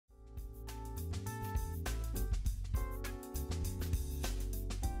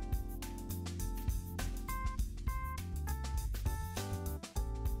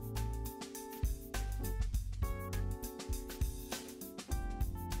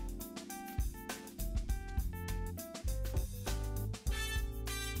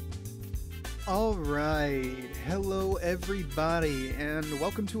Alright, hello everybody, and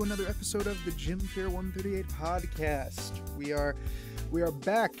welcome to another episode of the JimFear138 podcast. We are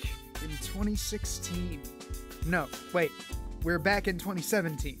back in 2016. No, wait, we're back in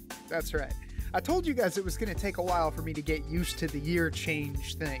 2017. That's right. I told you guys it was going to take a while for me to get used to the year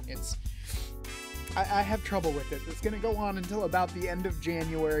change thing. I have trouble with it. It's going to go on until about the end of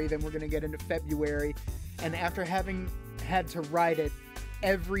January, then we're going to get into February, and after having had to write it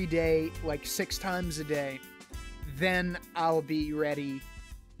every day, like 6 times a day, then I'll be ready.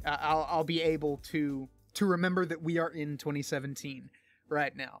 I'll be able to remember that we are in 2017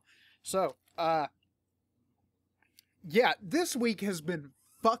 right now. So, yeah, this week has been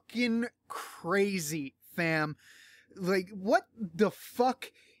fucking crazy, fam. Like, what the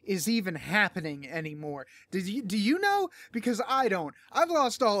fuck is even happening anymore? Do you know? Because I don't. I've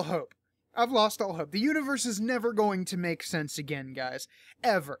lost all hope. The universe is never going to make sense again, guys.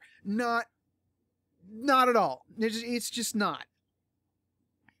 Ever. Not at all. It's just not.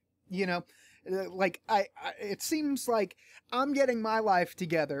 You know, like, it seems like I'm getting my life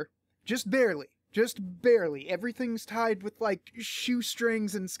together, just barely. Everything's tied with, like,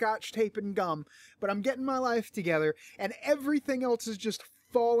 shoestrings and scotch tape and gum, but I'm getting my life together, and everything else is just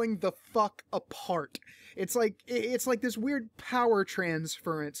falling the fuck apart. It's like this weird power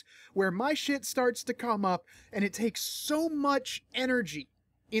transference where my shit starts to come up, and it takes so much energy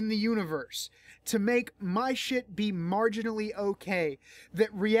in the universe to make my shit be marginally okay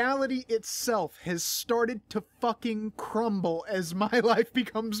that reality itself has started to fucking crumble as my life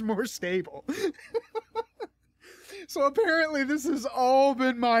becomes more stable. So apparently this has all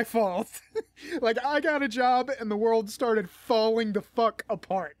been my fault. Like, I got a job and the world started falling the fuck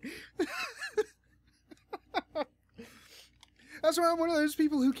apart. That's why I'm one of those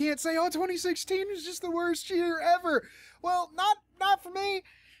people who can't say, oh, 2016 is just the worst year ever. Well, not for me.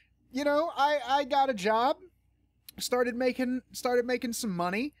 You know, I got a job, started making some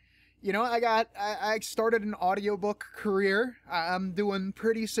money. You know, I started an audiobook career. I'm doing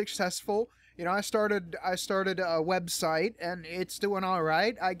pretty successful. You know, I started a website, and it's doing all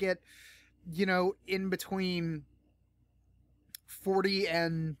right. I get, you know, in between 40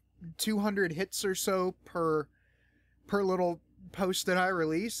 and 200 hits or so per little post that I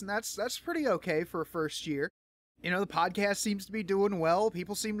release, and that's pretty okay for a first year. You know, the podcast seems to be doing well.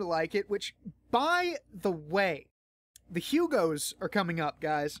 People seem to like it, which, by the way, the Hugos are coming up,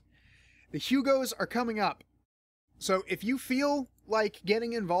 guys. The Hugos are coming up. So if you feel like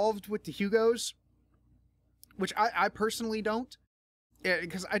getting involved with the Hugos, which I personally don't,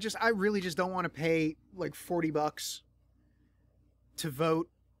 because I really just don't want to pay like $40 to vote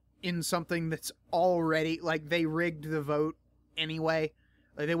in something that's already, like, they rigged the vote anyway.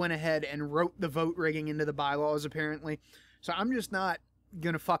 Like, they went ahead and wrote the vote rigging into the bylaws, apparently. So I'm just not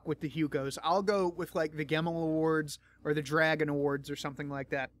gonna fuck with the Hugos. I'll go with, like, the Gemmel Awards or the Dragon Awards or something like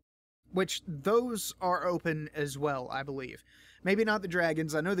that. Which, those are open as well, I believe. Maybe not the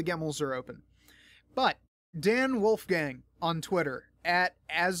Dragons. I know the Gemmels are open. But Dan Wolfgang on Twitter, at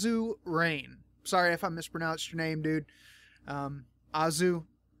AzuRain. Sorry if I mispronounced your name, dude. Azu.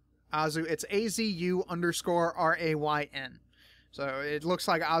 It's AZU_RAYN. So it looks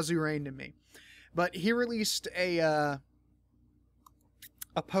like AzuRain to me. But he released a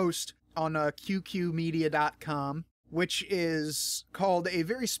post on QQmedia.com, which is called A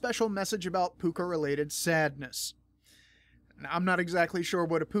Very Special Message About Puka-Related Sadness. Now, I'm not exactly sure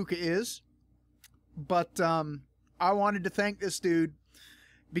what a puka is, but I wanted to thank this dude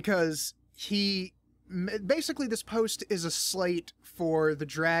because basically this post is a slate for the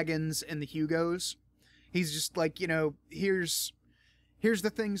Dragons and the Hugos. He's just like, you know, here's the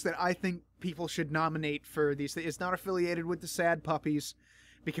things that I think people should nominate for these things. It's not affiliated with the Sad Puppies,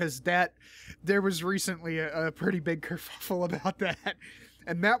 because there was recently a pretty big kerfuffle about that,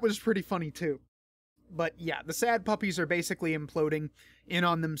 and that was pretty funny too. But yeah, the Sad Puppies are basically imploding in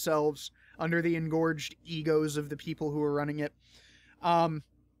on themselves under the engorged egos of the people who are running it.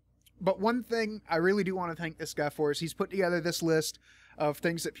 But one thing I really do want to thank this guy for is he's put together this list of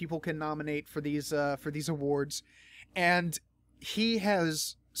things that people can nominate for these awards, and he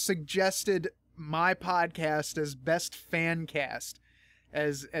has suggested my podcast as best fan cast,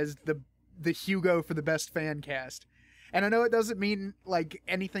 as the Hugo for the best fan cast. And I know it doesn't mean, like,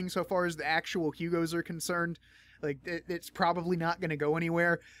 anything so far as the actual Hugos are concerned. Like, it's probably not going to go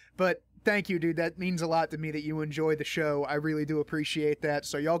anywhere. But thank you, dude. That means a lot to me that you enjoy the show. I really do appreciate that.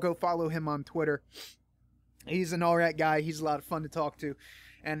 So y'all go follow him on Twitter. He's an alright guy. He's a lot of fun to talk to.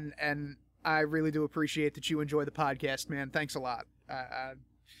 And I really do appreciate that you enjoy the podcast, man. Thanks a lot. I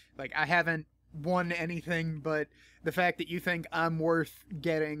haven't won anything, but the fact that you think I'm worth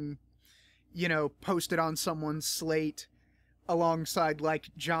getting you know, posted on someone's slate alongside like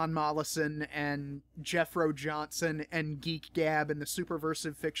John Mollison and Jeffro Johnson and Geek Gab and the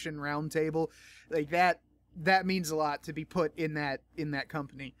Superversive Fiction Roundtable, like that means a lot to be put in that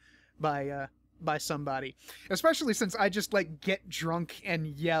company by somebody, especially since I just like get drunk and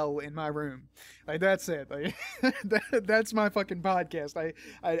yell in my room. Like that's it. Like that's my fucking podcast.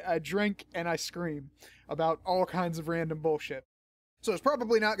 I drink and I scream about all kinds of random bullshit. So it's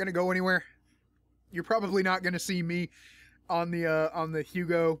probably not going to go anywhere. You're probably not going to see me on the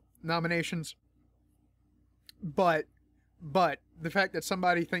Hugo nominations. But the fact that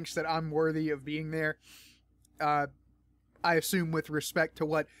somebody thinks that I'm worthy of being there, I assume with respect to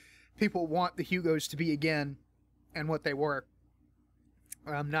what people want the Hugos to be again and what they were,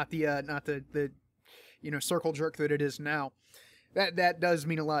 not the you know, circle jerk that it is now. That does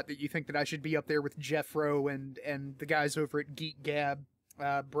mean a lot that you think that I should be up there with Jeff Rowe and the guys over at Geek Gab,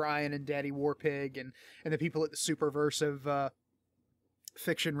 Brian and Daddy Warpig and the people at the Superversive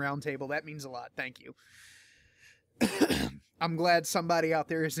Fiction Roundtable. That means a lot. Thank you. I'm glad somebody out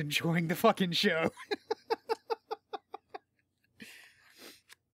there is enjoying the fucking show.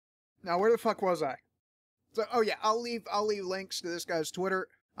 Now, where the fuck was I? So, oh yeah, I'll leave links to this guy's Twitter,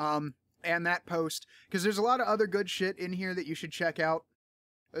 and that post, because there's a lot of other good shit in here that you should check out.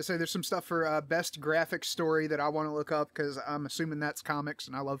 Let's say there's some stuff for best graphic story that I want to look up, because I'm assuming that's comics,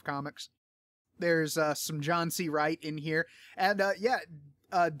 and I love comics. There's some John C. Wright in here, and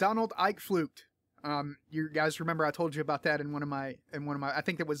Donald Eichflucht. You guys remember I told you about that in one of my, I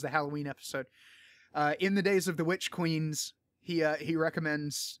think it was the Halloween episode. In the Days of the Witch Queens, he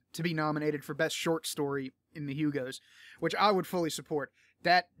recommends to be nominated for best short story in the Hugos, which I would fully support.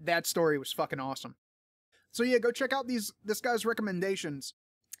 That story was fucking awesome. So yeah, go check out this guy's recommendations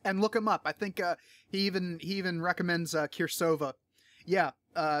and look him up. I think he even recommends Kirsova. Yeah,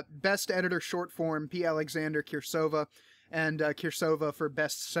 best editor short form, P. Alexander Kirsova, and Kirsova for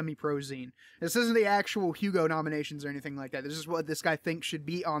best semi-prozine. This isn't the actual Hugo nominations or anything like that. This is what this guy thinks should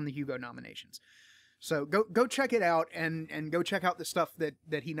be on the Hugo nominations. So go check it out and go check out the stuff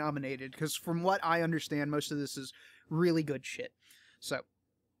that he nominated, because from what I understand, most of this is really good shit. So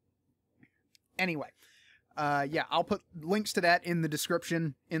anyway, yeah, I'll put links to that in the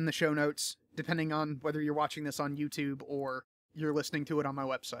description, in the show notes, depending on whether you're watching this on YouTube or you're listening to it on my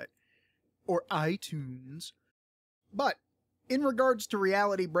website or iTunes. But in regards to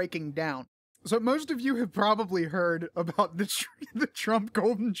reality breaking down, so most of you have probably heard about the Trump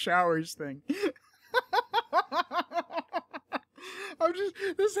golden showers thing.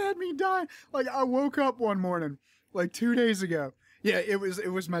 This had me dying. Like, I woke up one morning, like 2 days ago. Yeah, it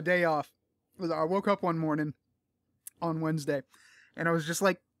was my day off. I woke up one morning on Wednesday, and I was just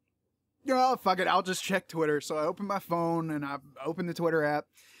like, oh, fuck it, I'll just check Twitter. So I opened my phone, and I opened the Twitter app,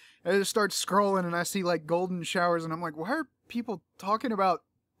 and I just start scrolling, and I see, like, golden showers, and I'm like, why are people talking about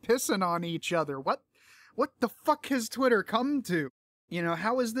pissing on each other? What the fuck has Twitter come to? You know,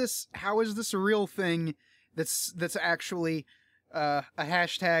 how is this a real thing that's actually a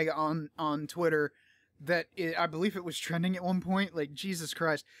hashtag on Twitter that I believe it was trending at one point? Like, Jesus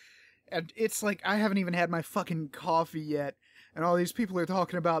Christ. And it's like, I haven't even had my fucking coffee yet, and all these people are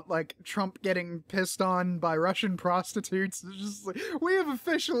talking about, like, Trump getting pissed on by Russian prostitutes. It's just like, we have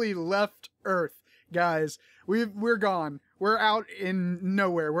officially left Earth, guys. We're gone. We're out in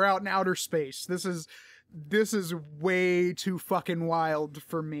nowhere. We're out in outer space. This is way too fucking wild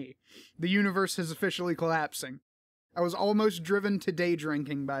for me. The universe is officially collapsing. I was almost driven to day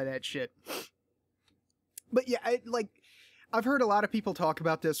drinking by that shit. But yeah, I've heard a lot of people talk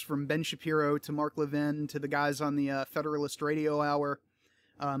about this, from Ben Shapiro to Mark Levin to the guys on the Federalist Radio Hour.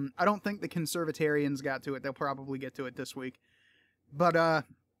 I don't think the conservatarians got to it. They'll probably get to it this week. But,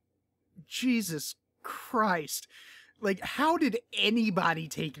 Jesus Christ. Like, how did anybody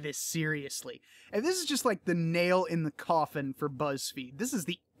take this seriously? And this is just like the nail in the coffin for BuzzFeed. This is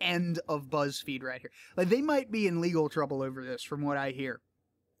the end of BuzzFeed right here. Like, they might be in legal trouble over this, from what I hear.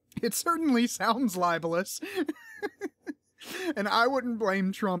 It certainly sounds libelous. And I wouldn't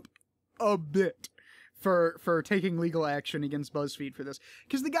blame Trump a bit for taking legal action against BuzzFeed for this.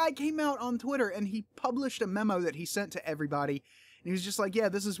 Because the guy came out on Twitter and he published a memo that he sent to everybody. And he was just like, yeah,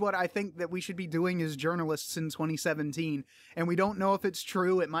 this is what I think that we should be doing as journalists in 2017. And we don't know if it's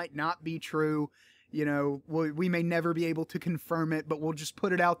true. It might not be true. You know, we may never be able to confirm it, but we'll just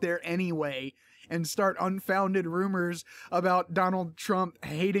put it out there anyway and start unfounded rumors about Donald Trump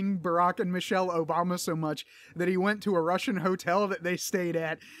hating Barack and Michelle Obama so much that he went to a Russian hotel that they stayed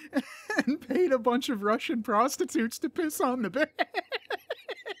at and paid a bunch of Russian prostitutes to piss on the bed.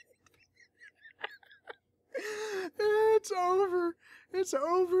 It's over. It's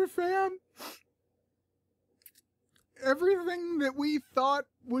over, fam. Everything that we thought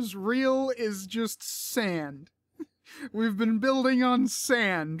was real is just sand. We've been building on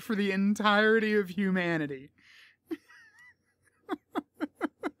sand for the entirety of humanity.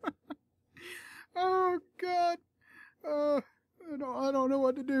 Oh, God. I don't know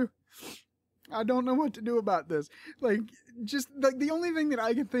what to do. I don't know what to do about this. Like, the only thing that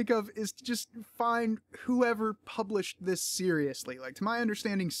I can think of is to just find whoever published this seriously. Like, to my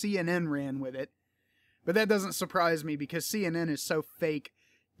understanding, CNN ran with it. But that doesn't surprise me because CNN is so fake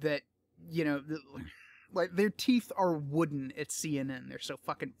that, you know, like, their teeth are wooden at CNN. They're so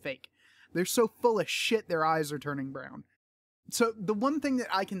fucking fake. They're so full of shit, their eyes are turning brown. So the one thing that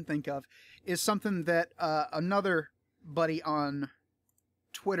I can think of is something that another buddy on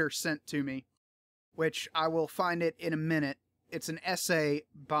Twitter sent to me, which I will find it in a minute. It's an essay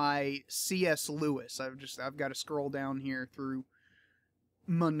by C.S. Lewis. I've got to scroll down here through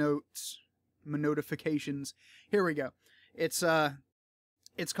my notes, my notifications. Here we go. It's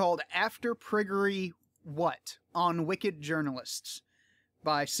called After Priggery What? On Wicked Journalists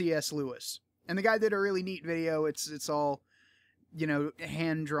by C.S. Lewis. And the guy did a really neat video. It's all, you know,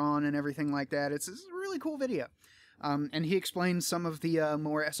 hand-drawn and everything like that. It's a really cool video. And he explains some of the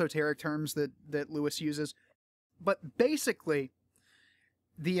more esoteric terms that Lewis uses. But basically,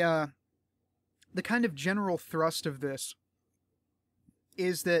 the kind of general thrust of this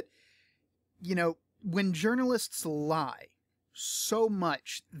is that, you know, when journalists lie so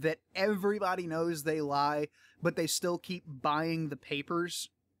much that everybody knows they lie, but they still keep buying the papers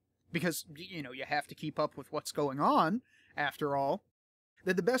because, you know, you have to keep up with what's going on, after all,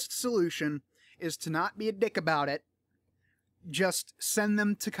 that the best solution is to not be a dick about it, just send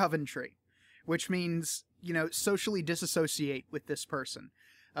them to Coventry, which means, you know, socially disassociate with this person.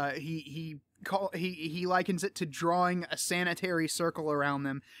 He likens it to drawing a sanitary circle around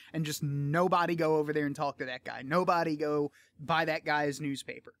them and just nobody go over there and talk to that guy. Nobody go buy that guy's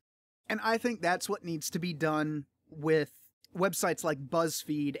newspaper. And I think that's what needs to be done with websites like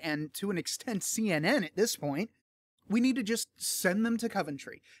BuzzFeed and to an extent CNN at this point. We need to just send them to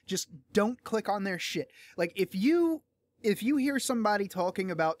Coventry. Just don't click on their shit. Like, if you hear somebody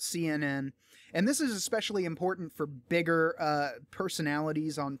talking about CNN, and this is especially important for bigger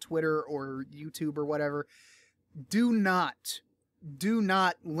personalities on Twitter or YouTube or whatever, do not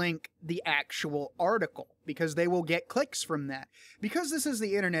link the actual article, because they will get clicks from that. Because this is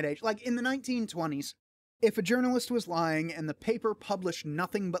the internet age. Like, in the 1920s, if a journalist was lying and the paper published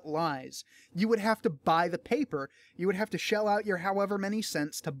nothing but lies, you would have to buy the paper. You would have to shell out your however many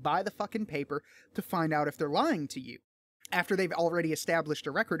cents to buy the fucking paper to find out if they're lying to you, after they've already established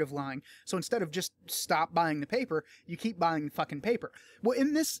a record of lying. So instead of just stop buying the paper, you keep buying the fucking paper. Well,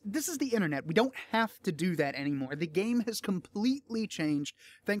 in this is the internet. We don't have to do that anymore. The game has completely changed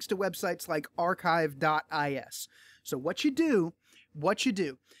thanks to websites like archive.is. So what you do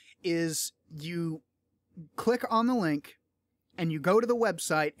is you click on the link and you go to the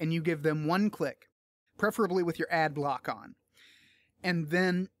website and you give them one click, preferably with your ad block on. And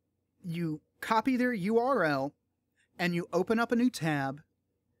then you copy their URL and you open up a new tab,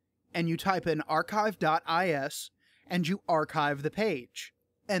 and you type in archive.is, and you archive the page.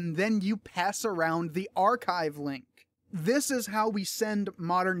 And then you pass around the archive link. This is how we send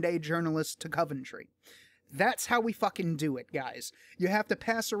modern-day journalists to Coventry. That's how we fucking do it, guys. You have to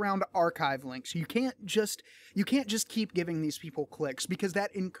pass around archive links. You can't just keep giving these people clicks, because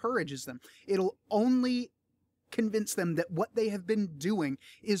that encourages them. It'll only convince them that what they have been doing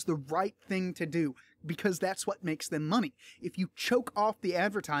is the right thing to do, because that's what makes them money. If you choke off the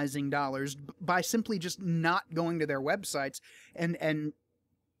advertising dollars by simply just not going to their websites and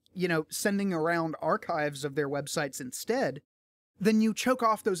you know, sending around archives of their websites instead, then you choke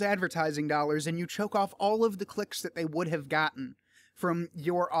off those advertising dollars and you choke off all of the clicks that they would have gotten from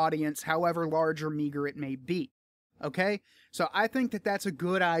your audience, however large or meager it may be. Okay? So I think that that's a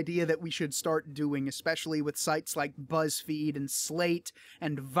good idea that we should start doing, especially with sites like BuzzFeed and Slate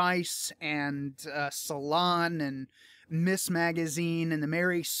and Vice and Salon and Miss Magazine and the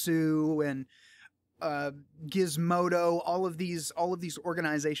Mary Sue and Gizmodo, all of these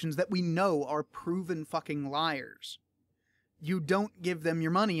organizations that we know are proven fucking liars. You don't give them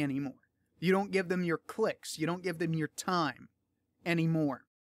your money anymore. You don't give them your clicks. You don't give them your time anymore.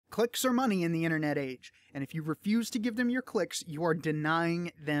 Clicks are money in the internet age, and if you refuse to give them your clicks, you are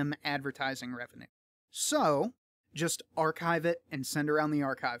denying them advertising revenue. So, just archive it and send around the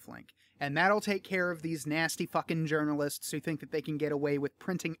archive link. And that'll take care of these nasty fucking journalists who think that they can get away with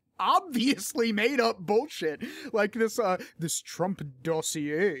printing obviously made-up bullshit, like this Trump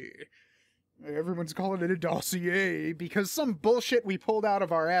dossier. Everyone's calling it a dossier because some bullshit we pulled out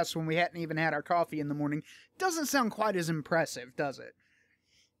of our ass when we hadn't even had our coffee in the morning doesn't sound quite as impressive, does it?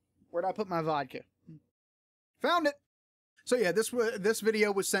 Where'd I put my vodka? Found it! So yeah, this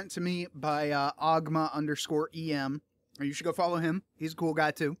video was sent to me by Ogma_EM. Or you should go follow him. He's a cool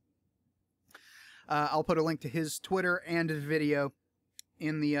guy too. I'll put a link to his Twitter and his video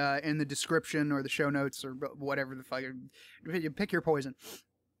in the description or the show notes or whatever the fuck. You pick your poison.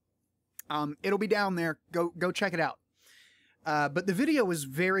 It'll be down there. Go check it out. But the video was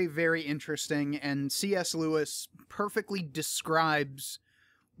very, very interesting, and C.S. Lewis perfectly describes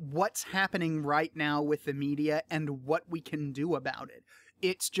what's happening right now with the media and what we can do about it.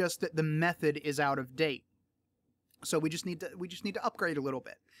 It's just that the method is out of date. So we just need to upgrade a little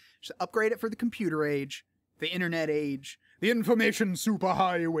bit. Just upgrade it for the computer age, the internet age, the information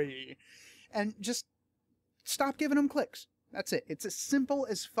superhighway, and just stop giving them clicks. That's it. It's as simple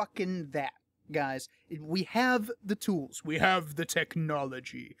as fucking that, guys. We have the tools. We have the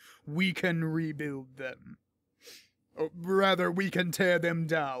technology. We can rebuild them. Or rather, we can tear them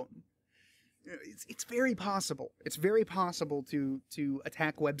down. It's very possible. It's very possible to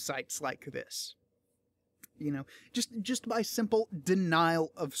attack websites like this. You know, just by simple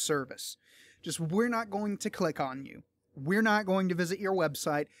denial of service. Just, we're not going to click on you. We're not going to visit your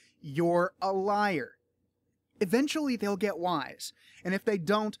website. You're a liar. Eventually, they'll get wise. And if they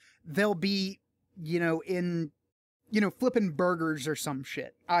don't, they'll be, flipping burgers or some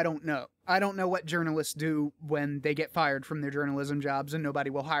shit. I don't know. I don't know what journalists do when they get fired from their journalism jobs and nobody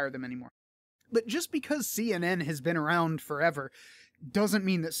will hire them anymore. But just because CNN has been around forever doesn't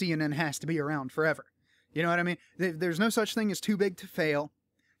mean that CNN has to be around forever. You know what I mean? There's no such thing as too big to fail.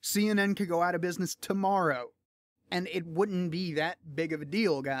 CNN could go out of business tomorrow, and it wouldn't be that big of a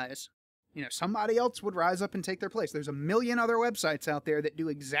deal, guys. Somebody else would rise up and take their place. There's a million other websites out there that do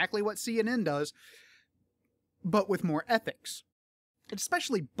exactly what CNN does, but with more ethics.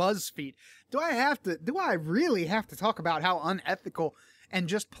 Especially BuzzFeed. Do I really have to talk about how unethical and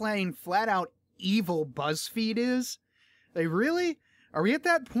just plain flat out evil BuzzFeed is? Are we at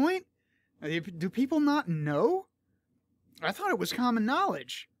that point? Do people not know? I thought it was common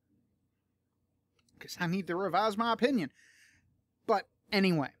knowledge. Because I need to revise my opinion. But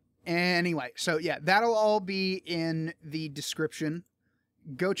anyway, so yeah, that'll all be in the description.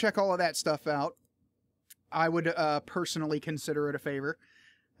 Go check all of that stuff out. I would personally consider it a favor.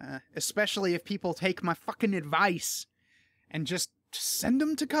 Especially if people take my fucking advice and just send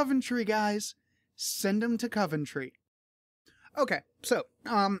them to Coventry, guys. Send them to Coventry. Okay, so,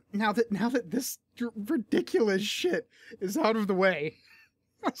 now that this ridiculous shit is out of the way,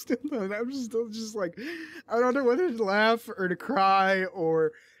 I'm still just like, I don't know whether to laugh or to cry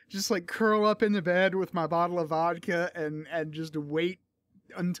or just like curl up in the bed with my bottle of vodka and just wait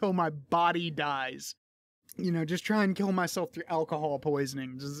until my body dies. Just try and kill myself through alcohol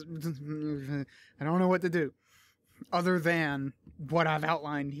poisoning. I don't know what to do other than what I've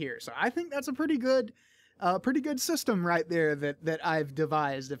outlined here. So I think that's a pretty good system right there that I've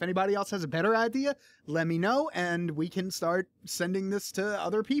devised. If anybody else has a better idea, let me know and we can start sending this to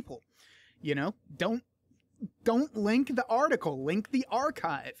other people. Don't link the article, link the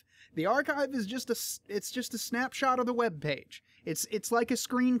archive. The archive is just a snapshot of the web page. It's like a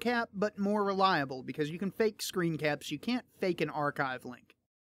screen cap, but more reliable because you can fake screen caps. You can't fake an archive link.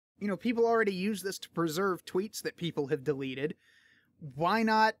 People already use this to preserve tweets that people have deleted. Why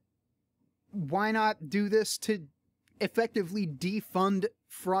not do this to effectively defund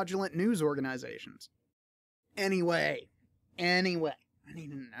fraudulent news organizations? Anyway, I need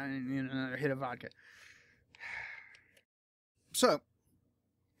another hit of vodka. So,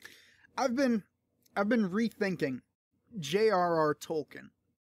 I've been rethinking J.R.R. Tolkien.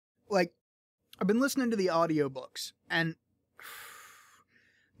 Like, I've been listening to the audiobooks, and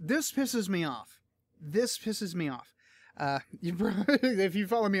this pisses me off. If you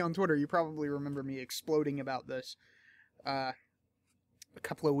follow me on Twitter, you probably remember me exploding about this a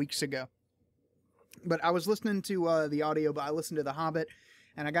couple of weeks ago. But I was listening to the audio, but I listened to The Hobbit,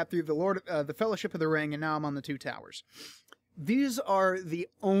 and I got through the Fellowship of the Ring, and now I'm on the Two Towers. These are the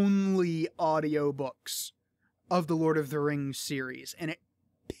only audiobooks of the Lord of the Rings series, and it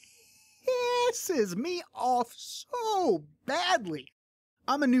pisses me off so badly.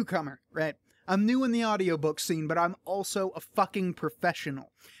 I'm a newcomer, right? I'm new in the audiobook scene, but I'm also a fucking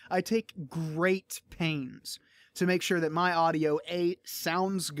professional. I take great pains to make sure that my audio, A,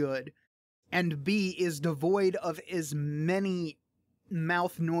 sounds good, and B, is devoid of as many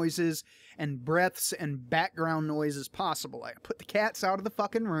mouth noises and breaths and background noise as possible. I put the cats out of the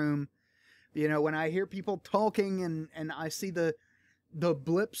fucking room. When I hear people talking and I see the the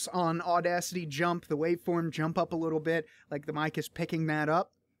blips on Audacity jump, the waveform jump up a little bit, like the mic is picking that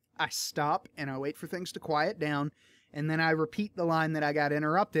up, I stop and I wait for things to quiet down, and then I repeat the line that I got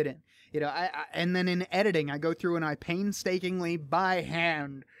interrupted in. And then in editing, I go through and I painstakingly, by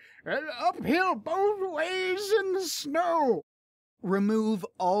hand, uphill both ways in the snow, remove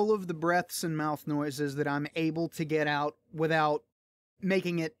all of the breaths and mouth noises that I'm able to get out without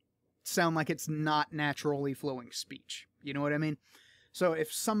making it sound like it's not naturally flowing speech. You know what I mean? So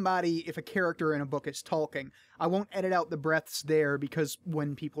if a character in a book is talking, I won't edit out the breaths there because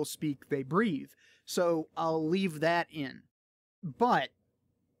when people speak, they breathe. So I'll leave that in. But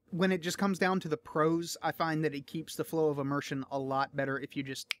when it just comes down to the prose, I find that it keeps the flow of immersion a lot better if you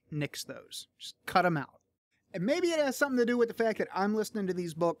just nix those. Just cut them out. And maybe it has something to do with the fact that I'm listening to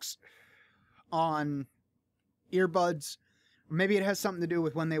these books on earbuds. Or maybe it has something to do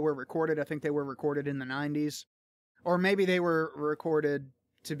with when they were recorded. I think they were recorded in the 90s. Or maybe they were recorded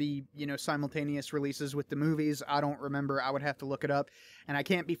to be, simultaneous releases with the movies. I don't remember. I would have to look it up. And I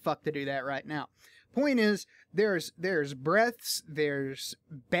can't be fucked to do that right now. Point is, there's breaths, there's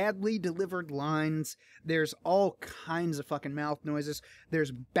badly delivered lines, there's all kinds of fucking mouth noises,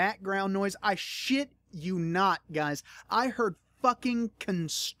 there's background noise. I shit you not, guys. I heard fucking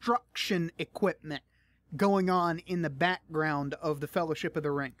construction equipment going on in the background of the Fellowship of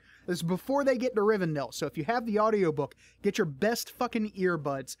the Ring. This is before they get to Rivendell, so if you have the audiobook, get your best fucking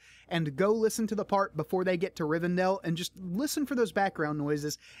earbuds and go listen to the part before they get to Rivendell and just listen for those background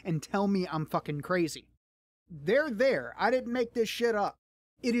noises and tell me I'm fucking crazy. They're there. I didn't make this shit up.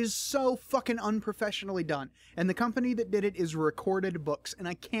 It is so fucking unprofessionally done. And the company that did it is Recorded Books, and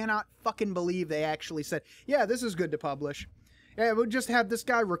I cannot fucking believe they actually said, yeah, this is good to publish. Yeah, we'll just have this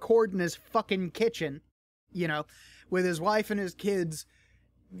guy record in his fucking kitchen, with his wife and his kids,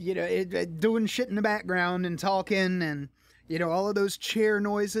 doing shit in the background and talking and, all of those chair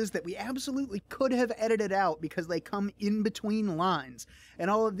noises that we absolutely could have edited out because they come in between lines, and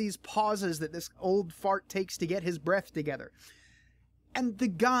all of these pauses that this old fart takes to get his breath together. And the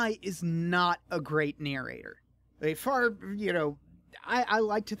guy is not a great narrator. I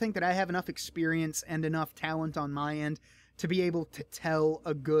like to think that I have enough experience and enough talent on my end to be able to tell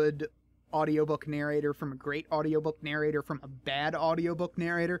a good audiobook narrator from a great audiobook narrator from a bad audiobook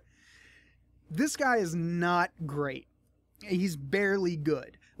narrator. This guy is not great. He's barely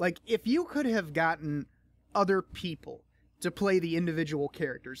good. Like, if you could have gotten other people to play the individual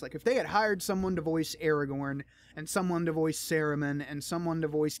characters, like if they had hired someone to voice Aragorn, and someone to voice Saruman, and someone to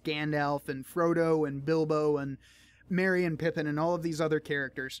voice Gandalf, and Frodo, and Bilbo, and Merry and Pippin, and all of these other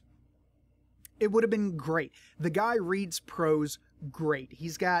characters, it would have been great. The guy reads prose great.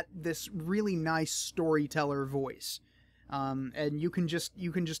 He's got this really nice storyteller voice. And you can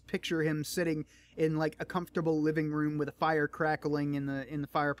just picture him sitting in like a comfortable living room with a fire crackling in the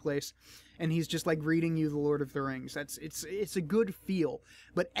fireplace, and he's just like reading you The Lord of the Rings. It's a good feel.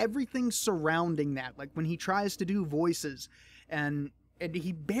 But everything surrounding that, like when he tries to do voices, and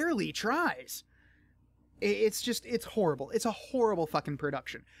he barely tries. It's horrible. It's a horrible fucking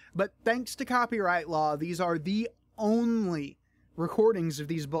production. But thanks to copyright law, these are the only recordings of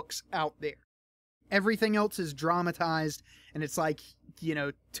these books out there. Everything else is dramatized, and it's like,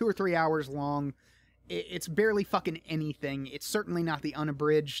 2 or 3 hours long. It's barely fucking anything. It's certainly not the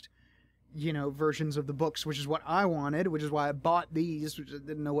unabridged, versions of the books, which is what I wanted, which is why I bought these, which I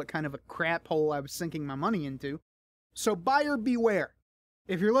didn't know what kind of a crap hole I was sinking my money into. So buyer beware.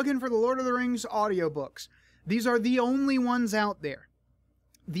 If you're looking for the Lord of the Rings audiobooks, these are the only ones out there.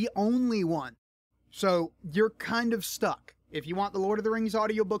 The only one. So you're kind of stuck. If you want the Lord of the Rings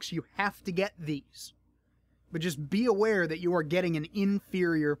audiobooks, you have to get these. But just be aware that you are getting an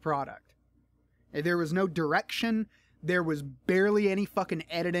inferior product. There was no direction. There was barely any fucking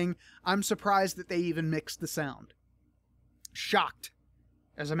editing. I'm surprised that they even mixed the sound. Shocked,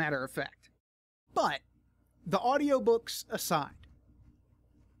 as a matter of fact. But, the audiobooks aside.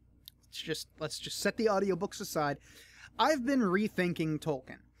 Let's just set the audiobooks aside. I've been rethinking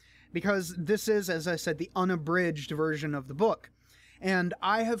Tolkien. Because this is, as I said, the unabridged version of the book. And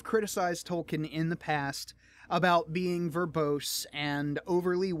I have criticized Tolkien in the past about being verbose and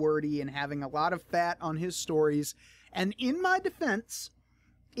overly wordy and having a lot of fat on his stories. And in my defense,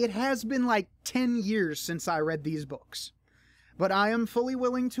 it has been like 10 years since I read these books. But I am fully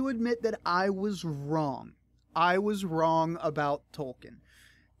willing to admit that I was wrong. I was wrong about Tolkien.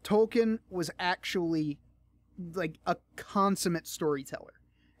 Tolkien was actually like a consummate storyteller.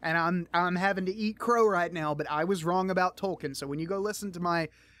 And I'm having to eat crow right now, but I was wrong about Tolkien. So when you go listen to my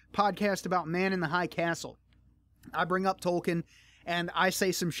podcast about Man in the High Castle, I bring up Tolkien, and I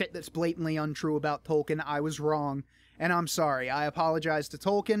say some shit that's blatantly untrue about Tolkien. I was wrong. And I'm sorry. I apologize to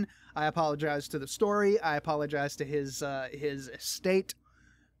Tolkien. I apologize to the story. I apologize to his estate.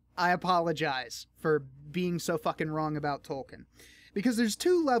 I apologize for being so fucking wrong about Tolkien. Because there's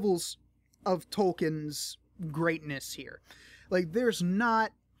two levels of Tolkien's greatness here. Like, there's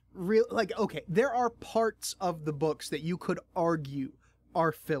not real... Like, okay, there are parts of the books that you could argue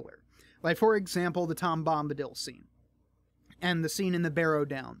are filler. Like, for example, the Tom Bombadil scene. And the scene in the Barrow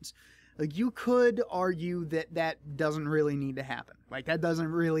Downs. Like, you could argue that that doesn't really need to happen. Like, that doesn't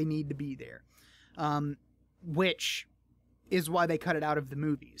really need to be there. Which is why they cut it out of the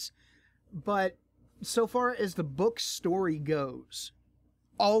movies. But so far as the book story goes,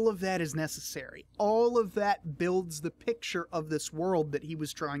 all of that is necessary. All of that builds the picture of this world that he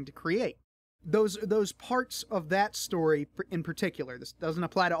was trying to create. Those parts of that story in particular, this doesn't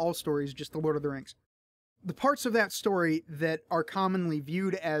apply to all stories, just The Lord of the Rings. The parts of that story that are commonly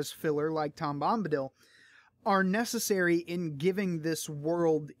viewed as filler, like Tom Bombadil, are necessary in giving this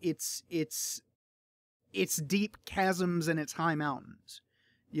world its deep chasms and its high mountains.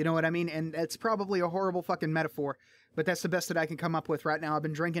 You know what I mean? And that's probably a horrible fucking metaphor, but that's the best that I can come up with right now. I've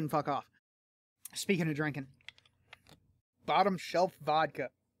been drinking, fuck off. Speaking of drinking, bottom shelf vodka.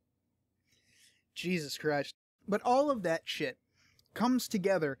 Jesus Christ. But all of that shit comes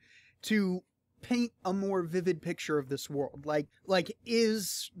together to paint a more vivid picture of this world. Like,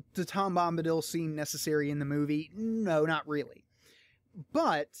 is the Tom Bombadil scene necessary in the movie? No, not really.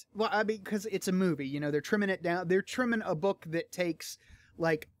 But, well, I mean, because it's a movie, you know, they're trimming it down. They're trimming a book that takes,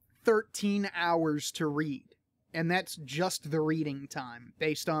 like, 13 hours to read. And that's just the reading time,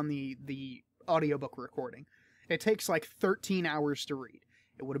 based on the audiobook recording. It takes, like, 13 hours to read.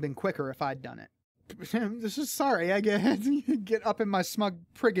 It would have been quicker if I'd done it. This is sorry, I get up in my smug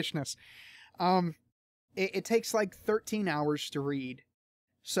priggishness. It takes like 13 hours to read.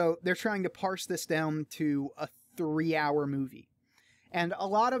 So they're trying to parse this down to a 3-hour movie. And a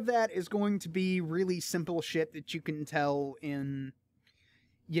lot of that is going to be really simple shit that you can tell in,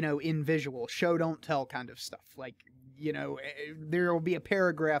 you know, in visual. Show, don't tell kind of stuff. Like, you know, there will be a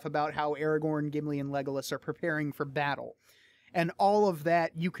paragraph about how Aragorn, Gimli, and Legolas are preparing for battle. And all of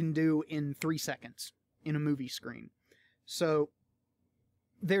that you can do in 3 seconds in a movie screen. So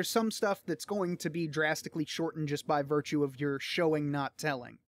there's some stuff that's going to be drastically shortened just by virtue of your showing, not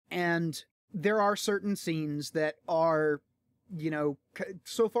telling. And there are certain scenes that are, you know,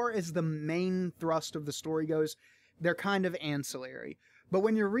 so far as the main thrust of the story goes, they're kind of ancillary. But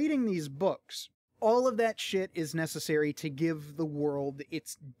when you're reading these books, all of that shit is necessary to give the world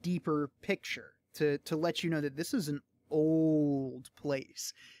its deeper picture, to let you know that this is an old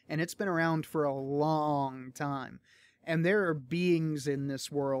place, and it's been around for a long time. And there are beings in this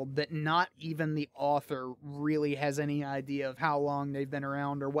world that not even the author really has any idea of how long they've been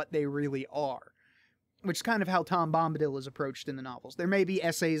around or what they really are. Which is kind of how Tom Bombadil is approached in the novels. There may be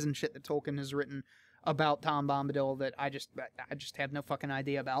essays and shit that Tolkien has written about Tom Bombadil that I just have no fucking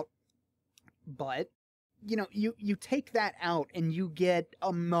idea about. But, you know, you take that out and you get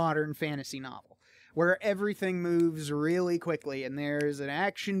a modern fantasy novel where everything moves really quickly and there's an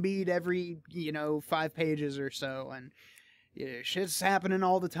action beat every, 5 pages or so, and shit's happening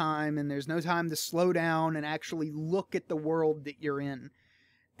all the time and there's no time to slow down and actually look at the world that you're in.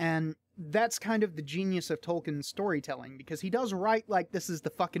 And that's kind of the genius of Tolkien's storytelling, because he does write like this is the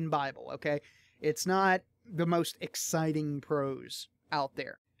fucking Bible, okay? It's not the most exciting prose out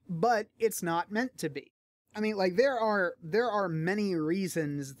there, but it's not meant to be. I mean, like, there are many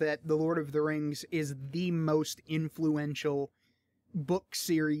reasons that The Lord of the Rings is the most influential book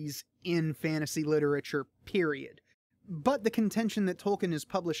series in fantasy literature, period. But the contention that Tolkien is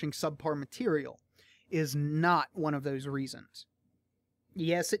publishing subpar material is not one of those reasons.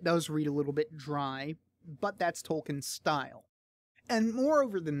 Yes, it does read a little bit dry, but that's Tolkien's style. And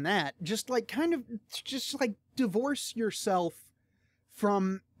moreover than that, just divorce yourself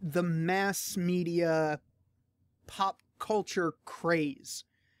from the mass media pop culture craze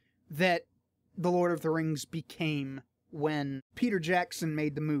that The Lord of the Rings became when Peter Jackson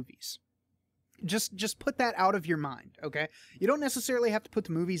made the movies. Just put that out of your mind, okay? You don't necessarily have to put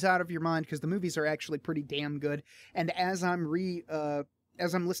the movies out of your mind, because the movies are actually pretty damn good. And as I'm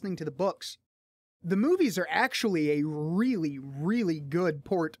listening to the books, the movies are actually a really, really good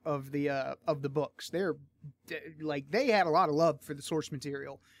port of the books. They're like, they had a lot of love for the source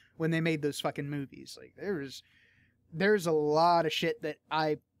material when they made those fucking movies. Like, there's a lot of shit that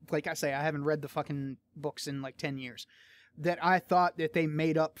I haven't read the fucking books in like 10 years, that I thought that they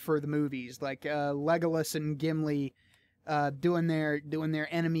made up for the movies, like Legolas and Gimli doing their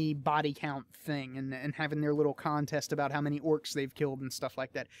enemy body count thing and having their little contest about how many orcs they've killed and stuff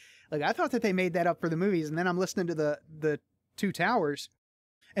like that. Like, I thought that they made that up for the movies, and then I'm listening to the Two Towers,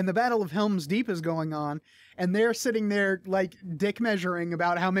 and the Battle of Helm's Deep is going on, and they're sitting there, like, dick measuring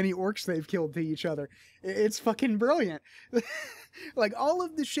about how many orcs they've killed to each other. It's fucking brilliant. Like, all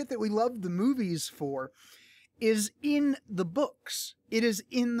of the shit that we love the movies for is in the books. It is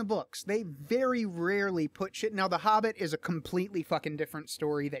in the books. They very rarely put shit... Now, The Hobbit is a completely fucking different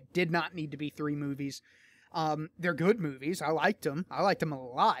story that did not need to be 3 movies. They're good movies. I liked them. I liked them a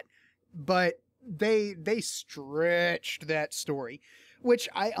lot. But they stretched that story, which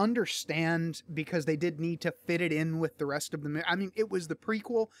I understand because they did need to fit it in with the rest of the movie. I mean, it was the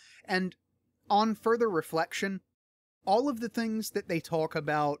prequel, and on further reflection, all of the things that they talk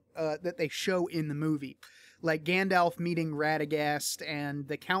about, that they show in the movie, like Gandalf meeting Radagast and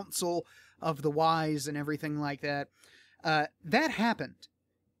the Council of the Wise and everything like that, that happened.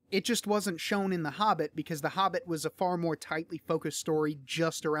 It just wasn't shown in The Hobbit because The Hobbit was a far more tightly focused story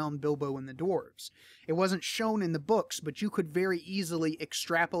just around Bilbo and the dwarves. It wasn't shown in the books, but you could very easily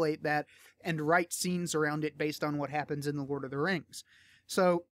extrapolate that and write scenes around it based on what happens in The Lord of the Rings.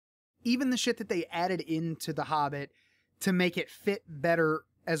 So even the shit that they added into The Hobbit to make it fit better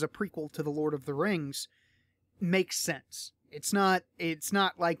as a prequel to The Lord of the Rings makes sense. It's not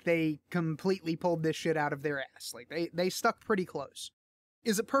like they completely pulled this shit out of their ass. Like, they stuck pretty close.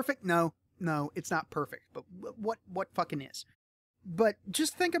 Is it perfect? No, it's not perfect. But what fucking is? But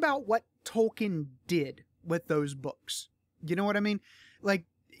just think about what Tolkien did with those books. You know what I mean? Like,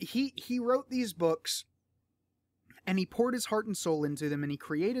 he wrote these books, and he poured his heart and soul into them, and he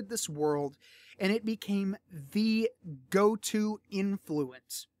created this world, and it became the go-to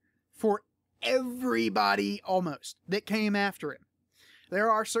influence for everybody, almost, that came after him.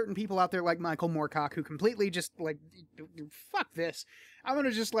 There are certain people out there like Michael Moorcock who completely just, like, fuck this. I'm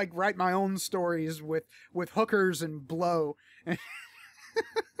gonna just, like, write my own stories with hookers and blow.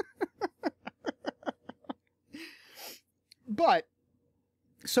 But,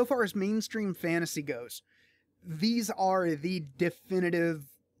 so far as mainstream fantasy goes, these are the definitive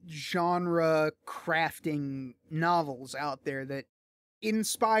genre crafting novels out there that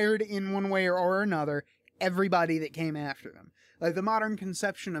inspired in one way or another everybody that came after them. Like, the modern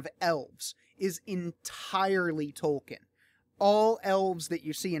conception of elves is entirely Tolkien. All elves that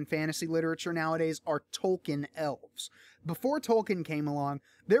you see in fantasy literature nowadays are Tolkien elves. Before Tolkien came along,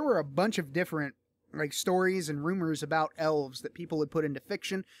 there were a bunch of different, like, stories and rumors about elves that people had put into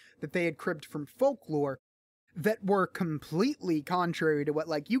fiction that they had cribbed from folklore that were completely contrary to what,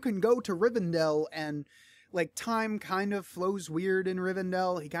 like, you can go to Rivendell and, like, time kind of flows weird in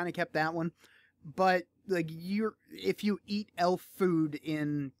Rivendell. He kind of kept that one. But, like, if you eat elf food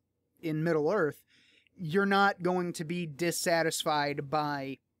in Middle-earth, you're not going to be dissatisfied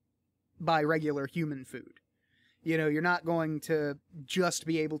by regular human food. You know, you're not going to just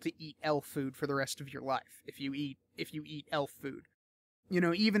be able to eat elf food for the rest of your life if you eat elf food. You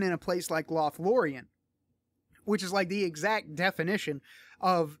know, even in a place like Lothlorien, which is like the exact definition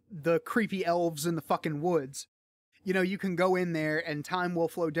of the creepy elves in the fucking woods. You know, you can go in there and time will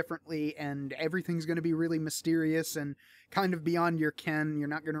flow differently and everything's going to be really mysterious and kind of beyond your ken. You're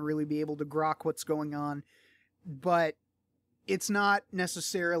not going to really be able to grok what's going on. But it's not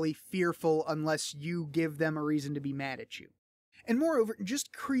necessarily fearful unless you give them a reason to be mad at you. And moreover,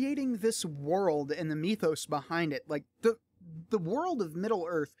 just creating this world and the mythos behind it, like the world of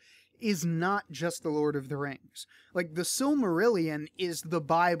Middle-earth is not just the Lord of the Rings. Like, the Silmarillion is the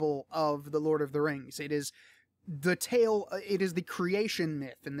Bible of the Lord of the Rings. It is the tale, it is the creation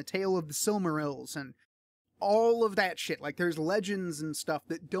myth and the tale of the Silmarils and all of that shit. Like, there's legends and stuff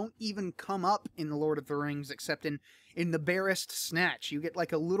that don't even come up in the Lord of the Rings except in the barest snatch. You get,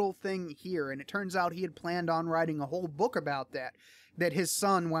 like, a little thing here, and it turns out he had planned on writing a whole book about that his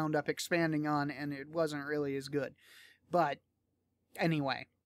son wound up expanding on, and it wasn't really as good. But, anyway,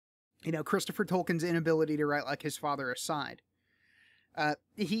 you know, Christopher Tolkien's inability to write like his father aside.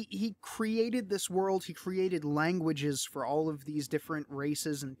 He created this world, he created languages for all of these different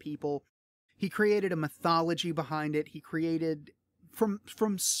races and people. He created a mythology behind it. He created, from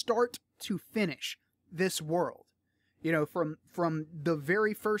start to finish, this world. You know, from the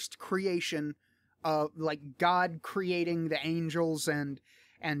very first creation of, like, God creating the angels and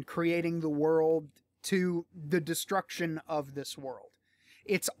creating the world to the destruction of this world.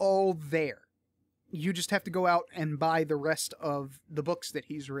 It's all there. You just have to go out and buy the rest of the books that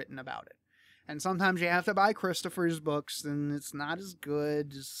he's written about it. And sometimes you have to buy Christopher's books, and it's not as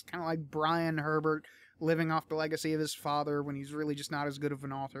good. It's kind of like Brian Herbert living off the legacy of his father when he's really just not as good of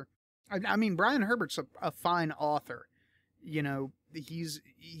an author. I mean, Brian Herbert's a fine author. You know,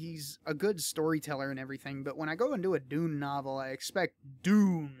 he's a good storyteller and everything, but when I go and do a Dune novel, I expect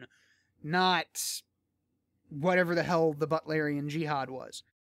Dune not whatever the hell the Butlerian Jihad was.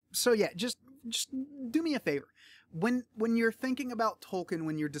 So yeah, just do me a favor. When you're thinking about Tolkien,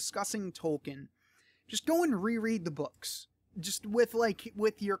 when you're discussing Tolkien, just go and reread the books. Just with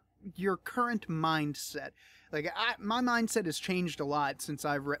your current mindset. Like, my mindset has changed a lot since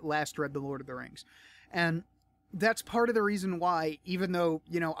I've last read The Lord of the Rings. And that's part of the reason why, even though,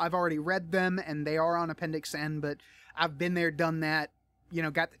 I've already read them and they are on Appendix N, but I've been there, done that,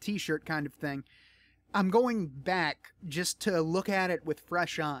 got the t-shirt kind of thing, I'm going back just to look at it with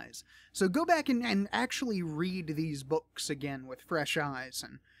fresh eyes. So go back and actually read these books again with fresh eyes,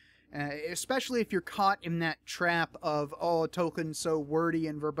 and especially if you're caught in that trap of, oh, Tolkien's so wordy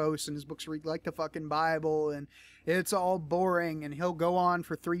and verbose and his books read like the fucking Bible and it's all boring and he'll go on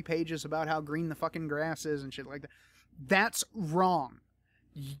for 3 pages about how green the fucking grass is and shit like that. That's wrong.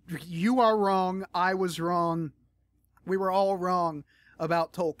 You are wrong. I was wrong. We were all wrong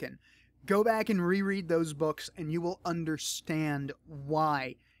about Tolkien. Go back and reread those books and you will understand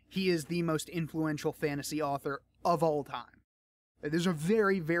why he is the most influential fantasy author of all time. There's a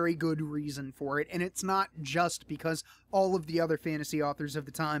very, very good reason for it, and it's not just because all of the other fantasy authors of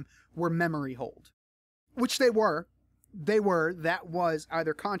the time were memory hold. Which they were. That was,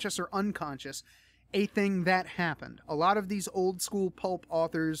 either conscious or unconscious, a thing that happened. A lot of these old school pulp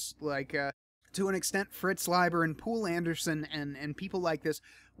authors, like, to an extent, Fritz Leiber and Poul Anderson and people like this,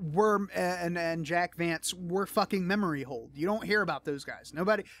 were, and Jack Vance, were fucking memory hold. You don't hear about those guys.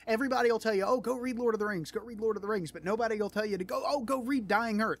 Everybody will tell you, oh, go read Lord of the Rings, but nobody will tell you to go read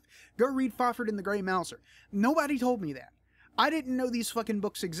Dying Earth, go read Fafhrd and the Grey Mouser. Nobody told me that. I didn't know these fucking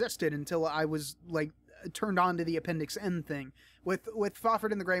books existed until I was, like, turned on to the Appendix N thing. With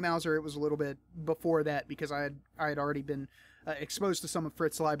Fafhrd and the Grey Mouser, it was a little bit before that, because I had already been exposed to some of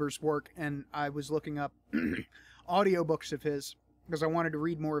Fritz Leiber's work, and I was looking up audiobooks of his, because I wanted to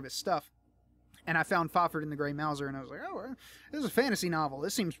read more of his stuff. And I found Fafhrd and the Grey Mouser, and I was like, oh, this is a fantasy novel.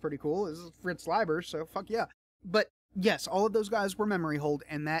 This seems pretty cool. This is Fritz Leiber, so fuck yeah. But yes, all of those guys were memory hold,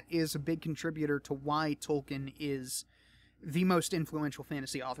 and that is a big contributor to why Tolkien is the most influential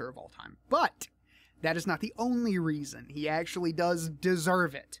fantasy author of all time. But that is not the only reason. He actually does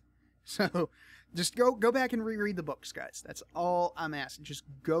deserve it. So just go back and reread the books, guys. That's all I'm asking. Just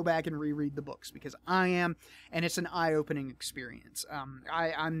go back and reread the books, because I am, and it's an eye-opening experience.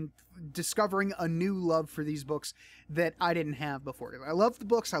 I'm discovering a new love for these books that I didn't have before. I love the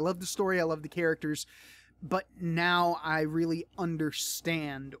books, I love the story, I love the characters, but now I really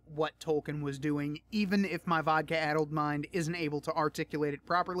understand what Tolkien was doing, even if my vodka-addled mind isn't able to articulate it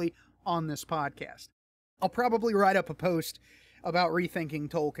properly on this podcast. I'll probably write up a post about rethinking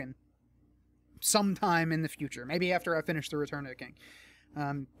Tolkien sometime in the future, maybe after I finish The Return of the King,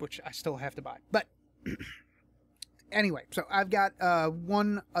 which I still have to buy. But anyway, so I've got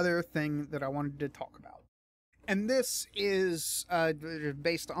one other thing that I wanted to talk about, and this is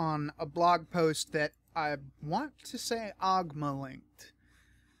based on a blog post that I want to say Agma linked.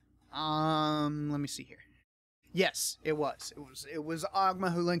 Let me see here. Yes, it was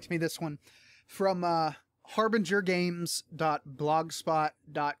Agma who linked me this one from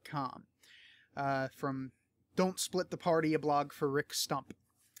harbingergames.blogspot.com. From Don't Split the Party, a blog for Rick Stump.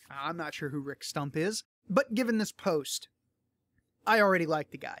 I'm not sure who Rick Stump is, but given this post, I already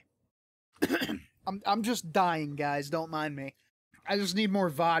like the guy. I'm just dying, guys, don't mind me. I just need more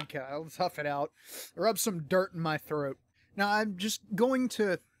vodka. I'll tough it out. Rub some dirt in my throat. Now, I'm just going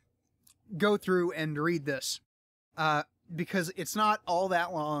to go through and read this, because it's not all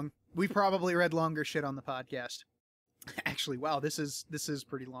that long. We've probably read longer shit on the podcast. Actually, wow, this is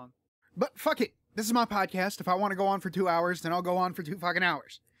pretty long. But fuck it. This is my podcast. If I want to go on for 2 hours, then I'll go on for 2 fucking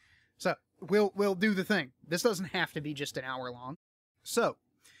hours. So, we'll do the thing. This doesn't have to be just an hour long. So,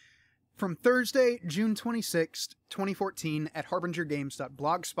 from Thursday, June 26th, 2014 at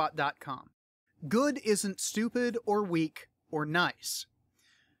harbingergames.blogspot.com. Good isn't stupid or weak or nice.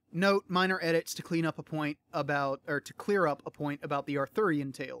 Note minor edits to clear up a point about the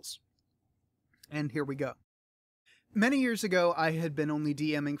Arthurian tales. And here we go. Many years ago, I had been only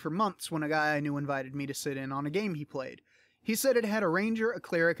DMing for months when a guy I knew invited me to sit in on a game he played. He said it had a ranger, a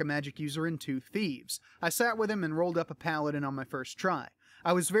cleric, a magic user, and 2 thieves. I sat with him and rolled up a paladin on my first try.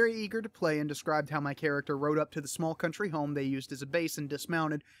 I was very eager to play and described how my character rode up to the small country home they used as a base and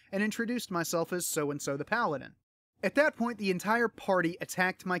dismounted, and introduced myself as so-and-so the paladin. At that point, the entire party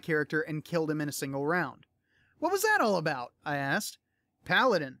attacked my character and killed him in a single round. "What was that all about?" I asked.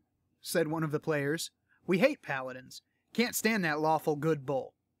 "Paladin," said one of the players. "We hate paladins. Can't stand that lawful good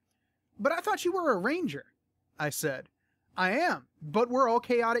bull." "But I thought you were a ranger," I said. "I am, but we're all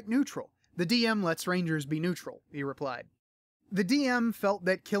chaotic neutral. The DM lets rangers be neutral," he replied. The DM felt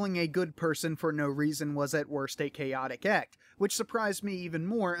that killing a good person for no reason was at worst a chaotic act, which surprised me even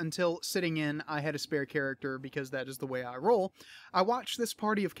more until, sitting in I Had a Spare Character because that is the way I roll, I watched this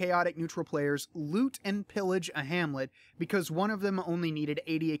party of chaotic neutral players loot and pillage a hamlet because one of them only needed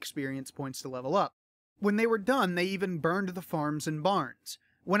 80 experience points to level up. When they were done, they even burned the farms and barns.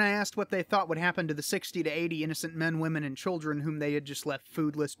 When I asked what they thought would happen to the 60 to 80 innocent men, women, and children whom they had just left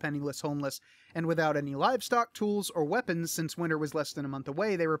foodless, penniless, homeless, and without any livestock, tools, or weapons since winter was less than a month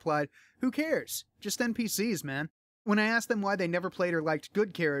away, they replied, "Who cares? Just NPCs, man." When I asked them why they never played or liked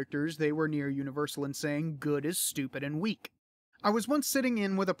good characters, they were near universal in saying good is stupid and weak. I was once sitting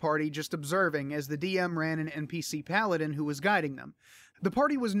in with a party just observing as the DM ran an NPC paladin who was guiding them. The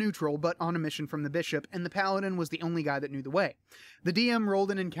party was neutral, but on a mission from the bishop, and the paladin was the only guy that knew the way. The DM rolled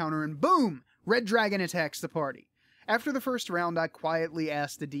an encounter and boom! Red Dragon attacks the party. After the first round, I quietly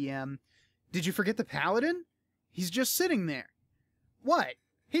asked the DM, "Did you forget the paladin? He's just sitting there." "What?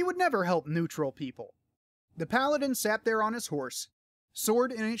 He would never help neutral people." The paladin sat there on his horse,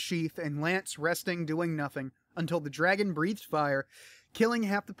 sword in its sheath and lance resting doing nothing, until the dragon breathed fire, killing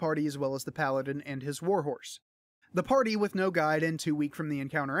half the party as well as the paladin and his warhorse. The party, with no guide and too weak from the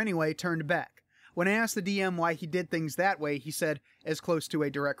encounter anyway, turned back. When I asked the DM why he did things that way, he said, as close to a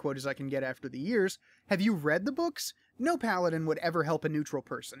direct quote as I can get after the years, "Have you read the books? No paladin would ever help a neutral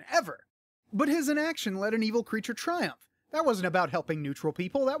person, ever. But his inaction let an evil creature triumph. That wasn't about helping neutral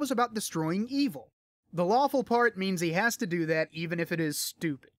people, that was about destroying evil. The lawful part means he has to do that even if it is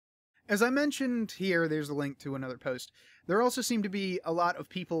stupid." As I mentioned here, there's a link to another post. There also seem to be a lot of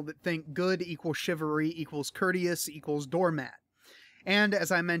people that think good equals chivalry equals courteous equals doormat. And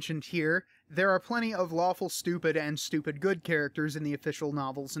as I mentioned here, there are plenty of lawful stupid and stupid good characters in the official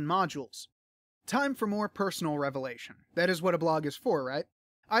novels and modules. Time for more personal revelation. That is what a blog is for, right?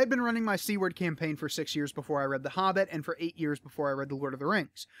 I had been running my C-Word campaign for 6 years before I read The Hobbit, and for 8 years before I read The Lord of the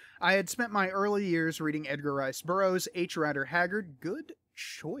Rings. I had spent my early years reading Edgar Rice Burroughs, H. Rider Haggard, good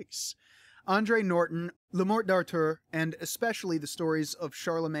choice, Andre Norton, Le Morte d'Arthur, and especially the stories of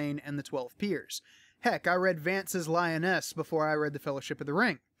Charlemagne and the 12 Peers. Heck, I read Vance's Lioness before I read The Fellowship of the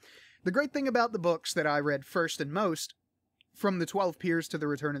Ring. The great thing about the books that I read first and most, from the 12 Peers to The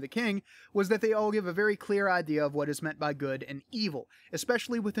Return of the King, was that they all give a very clear idea of what is meant by good and evil,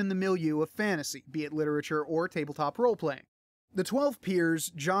 especially within the milieu of fantasy, be it literature or tabletop role-playing. The 12 Peers,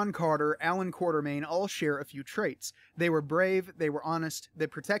 John Carter, Alan Quatermain all share a few traits. They were brave, they were honest, they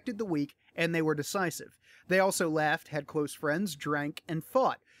protected the weak, and they were decisive. They also laughed, had close friends, drank, and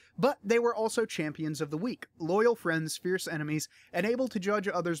fought. But they were also champions of the weak, loyal friends, fierce enemies, and able to judge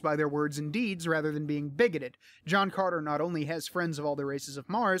others by their words and deeds rather than being bigoted. John Carter not only has friends of all the races of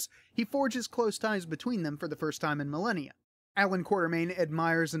Mars, he forges close ties between them for the first time in millennia. Alan Quatermain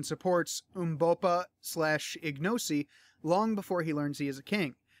admires and supports Umbopa/Ignosi long before he learns he is a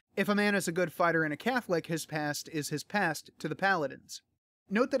king. If a man is a good fighter and a Catholic, his past is his past to the Paladins.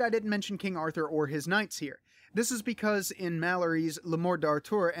 Note that I didn't mention King Arthur or his knights here. This is because in Mallory's Le Morte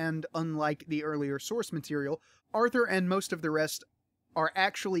d'Arthur, and unlike the earlier source material, Arthur and most of the rest are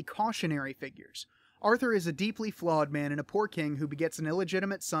actually cautionary figures. Arthur is a deeply flawed man and a poor king who begets an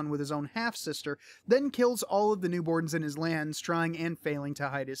illegitimate son with his own half-sister, then kills all of the newborns in his lands, trying and failing to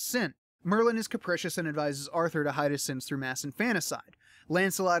hide his sin. Merlin is capricious and advises Arthur to hide his sins through mass infanticide.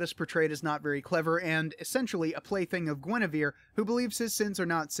 Lancelot is portrayed as not very clever and, essentially, a plaything of Guinevere, who believes his sins are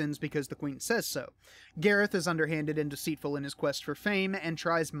not sins because the queen says so. Gareth is underhanded and deceitful in his quest for fame, and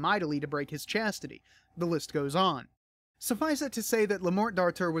tries mightily to break his chastity. The list goes on. Suffice it to say that Le Morte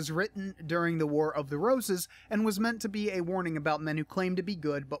d'Arthur was written during the War of the Roses, and was meant to be a warning about men who claimed to be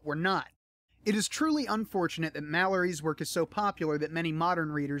good but were not. It is truly unfortunate that Mallory's work is so popular that many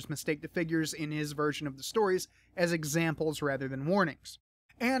modern readers mistake the figures in his version of the stories as examples rather than warnings.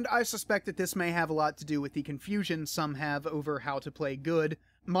 And I suspect that this may have a lot to do with the confusion some have over how to play good.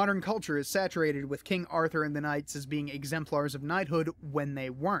 Modern culture is saturated with King Arthur and the knights as being exemplars of knighthood when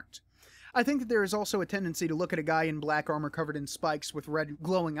they weren't. I think that there is also a tendency to look at a guy in black armor covered in spikes with red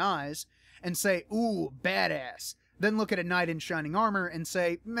glowing eyes and say, "Ooh, badass." Then look at a knight in shining armor and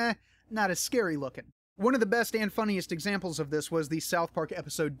say, "Meh, not as scary looking." One of the best and funniest examples of this was the South Park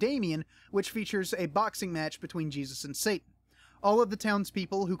episode Damien, which features a boxing match between Jesus and Satan. All of the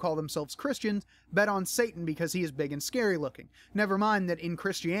townspeople who call themselves Christians bet on Satan because he is big and scary looking. Never mind that in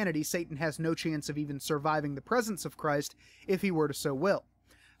Christianity, Satan has no chance of even surviving the presence of Christ if he were to so will.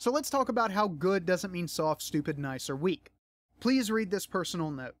 So let's talk about how good doesn't mean soft, stupid, nice, or weak. Please read this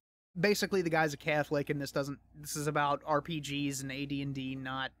personal note. Basically, the guy's a Catholic, and this is about RPGs and AD&D,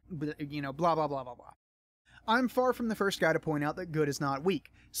 not, blah, blah, blah, blah, blah. I'm far from the first guy to point out that good is not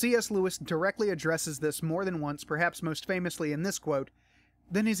weak. C.S. Lewis directly addresses this more than once, perhaps most famously in this quote.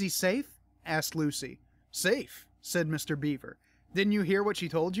 "Then is he safe?" asked Lucy. "Safe," said Mr. Beaver. "Didn't you hear what she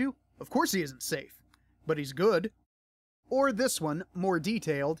told you? Of course he isn't safe. But he's good." Or this one, more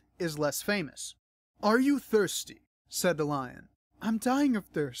detailed, is less famous. "Are you thirsty?" said the lion. "I'm dying of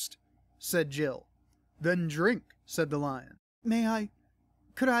thirst," said Jill. "Then drink," said the lion.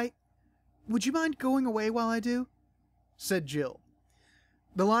 Would you mind going away while I do?" said Jill.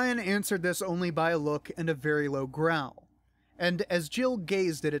 The lion answered this only by a look and a very low growl. And as Jill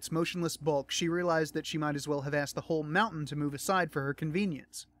gazed at its motionless bulk, she realized that she might as well have asked the whole mountain to move aside for her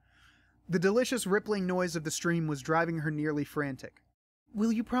convenience. The delicious rippling noise of the stream was driving her nearly frantic.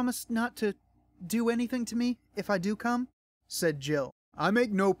 "Will you promise not to do anything to me if I do come?" said Jill. "I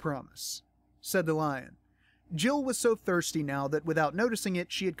make no promise," said the lion. Jill was so thirsty now that without noticing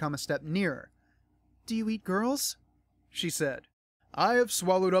it, she had come a step nearer. "Do you eat girls?" she said. "I have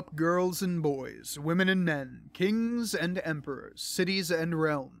swallowed up girls and boys, women and men, kings and emperors, cities and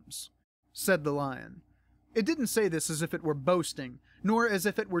realms," said the lion. It didn't say this as if it were boasting, nor as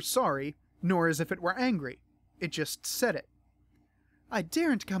if it were sorry, nor as if it were angry. It just said it. "I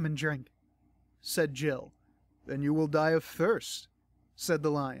daren't come and drink," said Jill. "Then you will die of thirst," said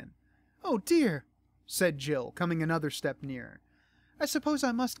the lion. "Oh dear," said Jill, coming another step nearer. "I suppose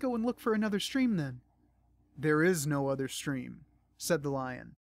I must go and look for another stream then." "There is no other stream," said the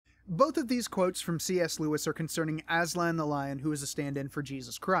lion. Both of these quotes from C.S. Lewis are concerning Aslan the lion, who is a stand-in for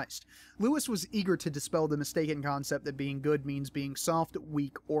Jesus Christ. Lewis was eager to dispel the mistaken concept that being good means being soft,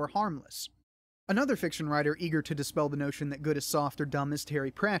 weak, or harmless. Another fiction writer eager to dispel the notion that good is soft or dumb is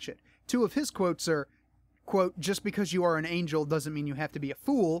Terry Pratchett. Two of his quotes are, quote, "Just because you are an angel doesn't mean you have to be a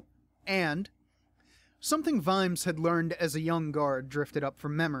fool," and something Vimes had learned as a young guard drifted up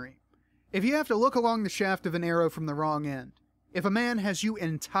from memory. "If you have to look along the shaft of an arrow from the wrong end, if a man has you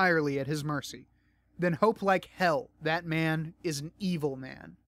entirely at his mercy, then hope like hell that man is an evil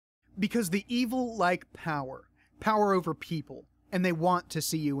man. Because the evil like power over people, and they want to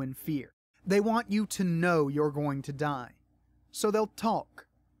see you in fear. They want you to know you're going to die. So they'll talk.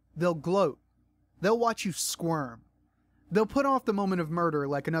 They'll gloat. They'll watch you squirm. They'll put off the moment of murder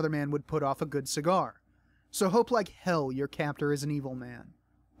like another man would put off a good cigar. So hope like hell your captor is an evil man.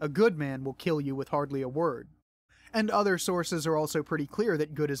 A good man will kill you with hardly a word." And other sources are also pretty clear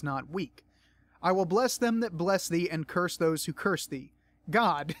that good is not weak. "I will bless them that bless thee, and curse those who curse thee.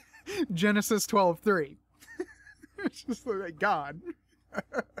 God." Genesis 12:3. It's just like God.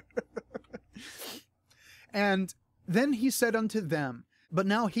 "And then he said unto them, But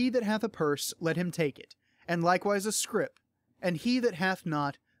now he that hath a purse, let him take it, and likewise a scrip, and he that hath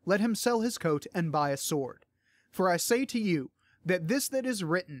not, let him sell his coat and buy a sword. For I say to you, that this that is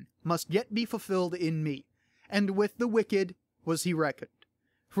written must yet be fulfilled in me. And with the wicked was he reckoned.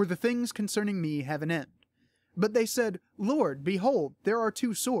 For the things concerning me have an end. But they said, Lord, behold, there are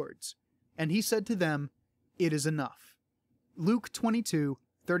 2 swords. And he said to them, It is enough." Luke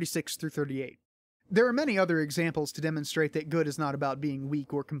 22:36-38. There are many other examples to demonstrate that good is not about being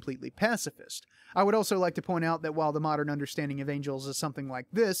weak or completely pacifist. I would also like to point out that while the modern understanding of angels is something like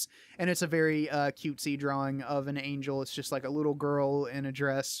this, and it's a very cutesy drawing of an angel, it's just like a little girl in a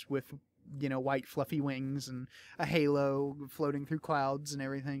dress with, white fluffy wings and a halo floating through clouds and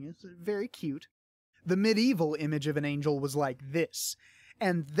everything. It's very cute. The medieval image of an angel was like this.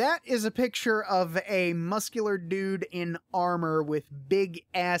 And that is a picture of a muscular dude in armor with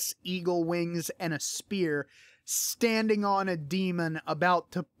big-ass eagle wings and a spear standing on a demon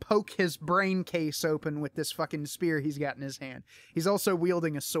about to poke his brain case open with this fucking spear he's got in his hand. He's also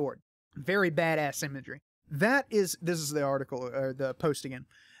wielding a sword. Very badass imagery. This is the article, or the post again.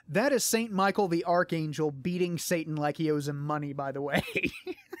 That is Saint Michael the Archangel beating Satan like he owes him money, by the way.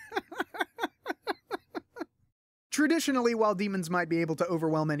 Traditionally, while demons might be able to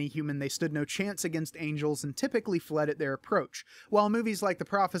overwhelm any human, they stood no chance against angels and typically fled at their approach. While movies like The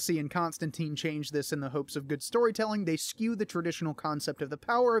Prophecy and Constantine change this in the hopes of good storytelling, they skew the traditional concept of the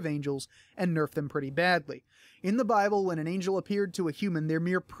power of angels and nerf them pretty badly. In the Bible, when an angel appeared to a human, their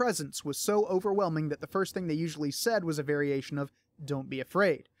mere presence was so overwhelming that the first thing they usually said was a variation of, "Don't be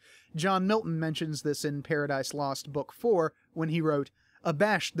afraid." John Milton mentions this in Paradise Lost Book 4 when he wrote,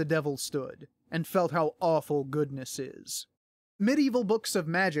 "Abashed the devil stood, and felt how awful goodness is." Medieval books of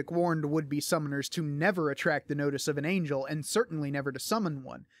magic warned would-be summoners to never attract the notice of an angel, and certainly never to summon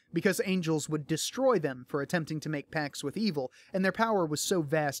one, because angels would destroy them for attempting to make pacts with evil, and their power was so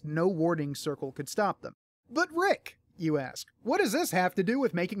vast no warding circle could stop them. But Rick, you ask, what does this have to do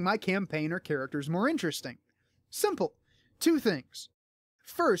with making my campaign or characters more interesting? Simple. 2 things.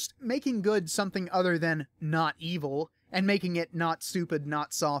 First, making good something other than not evil, and making it not stupid,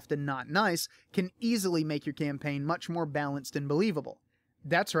 not soft, and not nice, can easily make your campaign much more balanced and believable.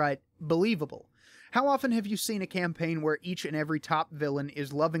 That's right, believable. How often have you seen a campaign where each and every top villain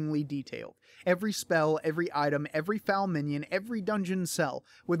is lovingly detailed? Every spell, every item, every foul minion, every dungeon cell,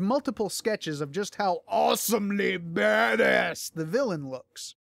 with multiple sketches of just how awesomely badass the villain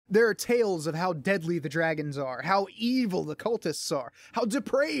looks. There are tales of how deadly the dragons are, how evil the cultists are, how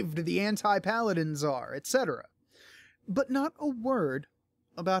depraved the anti-paladins are, etc. But not a word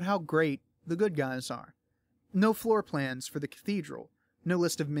about how great the good guys are. No floor plans for the cathedral, no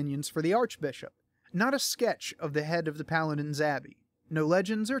list of minions for the archbishop, not a sketch of the head of the paladin's abbey, no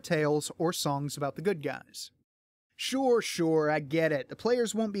legends or tales or songs about the good guys. Sure, I get it. The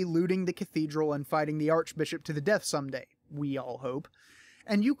players won't be looting the cathedral and fighting the archbishop to the death someday, we all hope.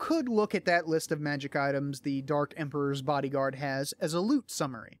 And you could look at that list of magic items the Dark Emperor's bodyguard has as a loot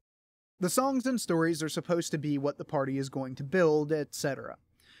summary. The songs and stories are supposed to be what the party is going to build, etc.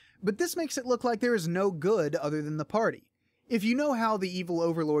 But this makes it look like there is no good other than the party. If you know how the evil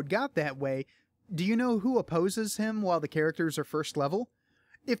overlord got that way, do you know who opposes him while the characters are first level?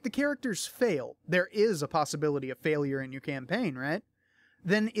 If the characters fail, there is a possibility of failure in your campaign, right?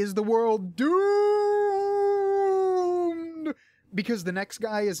 Then is the world doomed because the next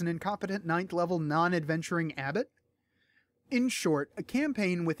guy is an incompetent 9th level non-adventuring abbot? In short, a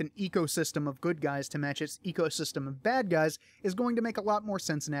campaign with an ecosystem of good guys to match its ecosystem of bad guys is going to make a lot more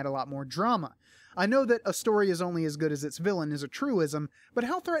sense and add a lot more drama. I know that a story is only as good as its villain is a truism, but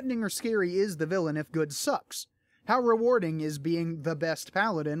how threatening or scary is the villain if good sucks? How rewarding is being the best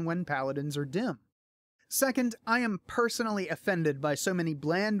paladin when paladins are dim? Second, I am personally offended by so many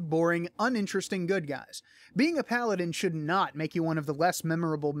bland, boring, uninteresting good guys. Being a paladin should not make you one of the less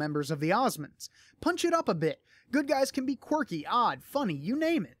memorable members of the Osmonds. Punch it up a bit. Good guys can be quirky, odd, funny, you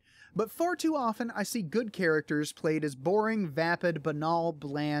name it. But far too often I see good characters played as boring, vapid, banal,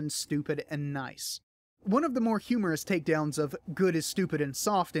 bland, stupid, and nice. One of the more humorous takedowns of good is stupid and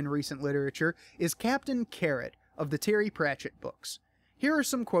soft in recent literature is Captain Carrot of the Terry Pratchett books. Here are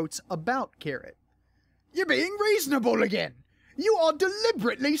some quotes about Carrot. "You're being reasonable again. You are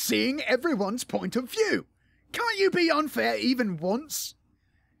deliberately seeing everyone's point of view. Can't you be unfair even once?"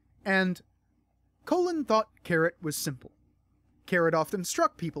 And Colin thought Carrot was simple. Carrot often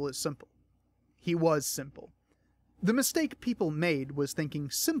struck people as simple. He was simple. The mistake people made was thinking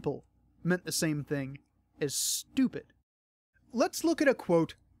simple meant the same thing as stupid. Let's look at a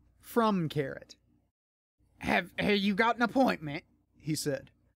quote from Carrot. Have you got an appointment?" he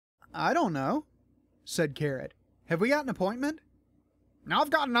said. "I don't know," said Carrot. "Have we got an appointment?" "I've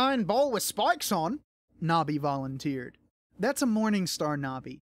got an iron ball with spikes on," Nobby volunteered. "That's a Morning Star,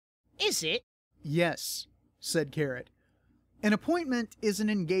 Nobby." "Is it?" "Yes," said Carrot. "An appointment is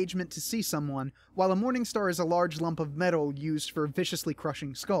an engagement to see someone, while a Morning Star is a large lump of metal used for viciously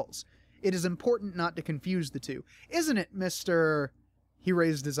crushing skulls. It is important not to confuse the two. Isn't it, Mr. He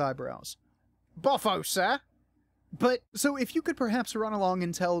raised his eyebrows. "Boffo, sir." "But, so if you could perhaps run along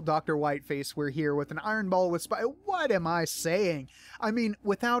and tell Dr. Whiteface we're here with an iron ball with What am I saying? I mean,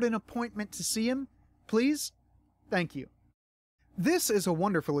 without an appointment to see him? Please? Thank you." This is a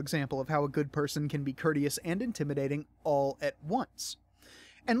wonderful example of how a good person can be courteous and intimidating all at once.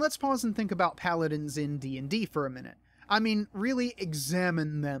 And let's pause and think about paladins in D&D for a minute. I mean, really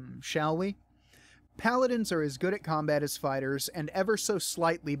examine them, shall we? Paladins are as good at combat as fighters, and ever so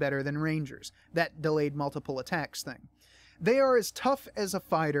slightly better than rangers, that delayed multiple attacks thing. They are as tough as a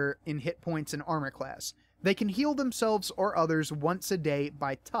fighter in hit points and armor class. They can heal themselves or others once a day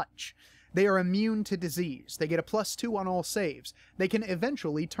by touch. They are immune to disease. They get a +2 on all saves. They can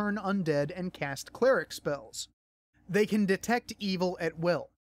eventually turn undead and cast cleric spells. They can detect evil at will.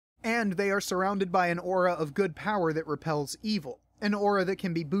 And they are surrounded by an aura of good power that repels evil. An aura that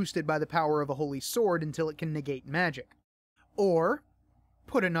can be boosted by the power of a holy sword until it can negate magic. Or,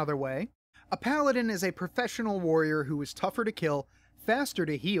 put another way, a paladin is a professional warrior who is tougher to kill, faster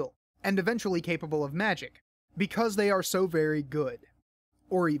to heal, and eventually capable of magic, because they are so very good.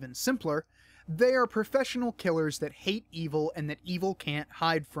 Or even simpler, they are professional killers that hate evil and that evil can't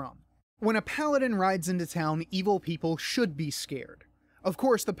hide from. When a paladin rides into town, evil people should be scared. Of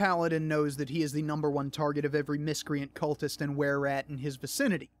course, the paladin knows that he is the #1 target of every miscreant, cultist, and were-rat in his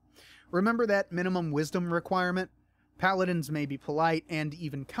vicinity. Remember that minimum wisdom requirement? Paladins may be polite and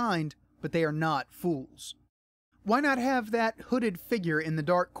even kind, but they are not fools. Why not have that hooded figure in the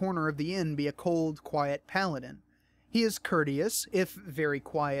dark corner of the inn be a cold, quiet paladin? He is courteous, if very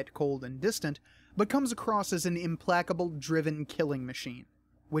quiet, cold, and distant, but comes across as an implacable, driven killing machine.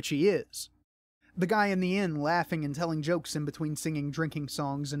 Which he is. The guy in the inn laughing and telling jokes in between singing drinking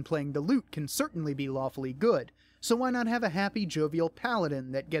songs and playing the lute can certainly be lawfully good, so why not have a happy, jovial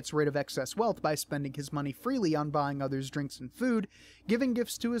paladin that gets rid of excess wealth by spending his money freely on buying others drinks and food, giving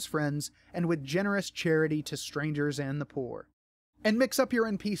gifts to his friends, and with generous charity to strangers and the poor? And mix up your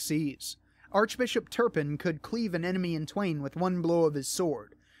NPCs. Archbishop Turpin could cleave an enemy in twain with one blow of his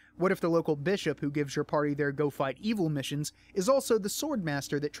sword. What if the local bishop who gives your party their go fight evil missions is also the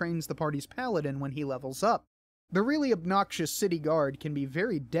swordmaster that trains the party's paladin when he levels up? The really obnoxious city guard can be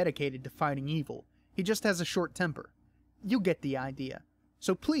very dedicated to fighting evil. He just has a short temper. You get the idea.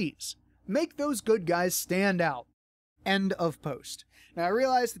 So please, make those good guys stand out. End of post. Now I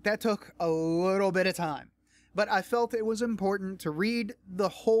realize that took a little bit of time, but I felt it was important to read the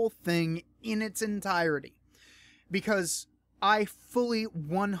whole thing in its entirety, because I fully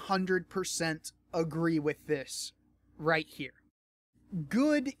 100% agree with this right here.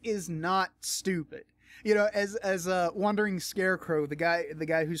 Good is not stupid. You know, as a Wandering Scarecrow, the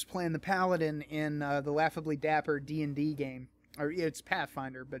guy who's playing the paladin in the laughably dapper D&D game, or it's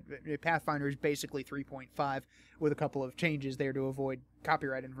Pathfinder, but Pathfinder is basically 3.5 with a couple of changes there to avoid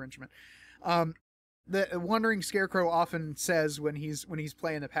copyright infringement. The Wandering Scarecrow often says when he's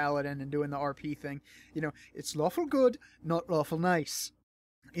playing the paladin and doing the RP thing, you know, it's lawful good, not lawful nice.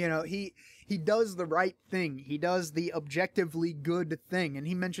 You know, he does the right thing. He does the objectively good thing. And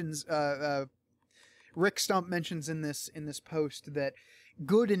he mentions, Rick Stump mentions in this post that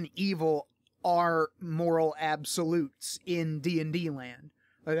good and evil are moral absolutes in D&D land.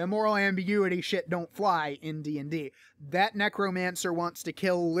 Like, that moral ambiguity shit don't fly in D&D. That necromancer wants to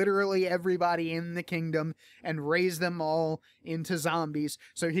kill literally everybody in the kingdom and raise them all into zombies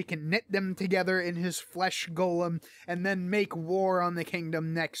so he can knit them together in his flesh golem and then make war on the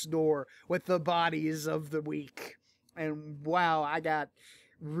kingdom next door with the bodies of the weak. And wow, I got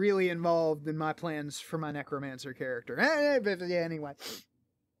really involved in my plans for my necromancer character. Anyway.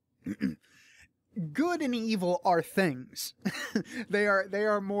 Good and evil are things. they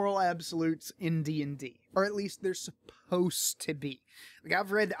are moral absolutes in D&D, or at least they're supposed to be. Like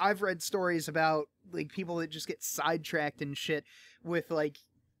I've read stories about like people that just get sidetracked and shit with like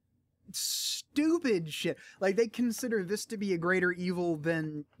stupid shit. Like they consider this to be a greater evil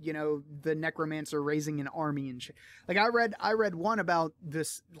than, you know, the necromancer raising an army and shit. Like I read one about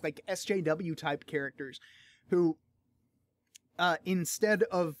this like SJW type characters who instead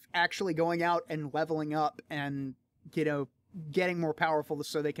of actually going out and leveling up and, you know, getting more powerful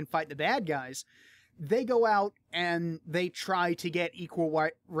so they can fight the bad guys, they go out and they try to get equal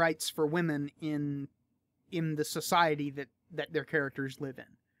rights for women in the society that their characters live in.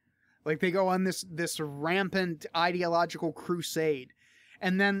 Like, they go on this rampant ideological crusade.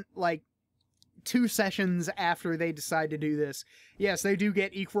 And then, like, 2 sessions after they decide to do this, yes, they do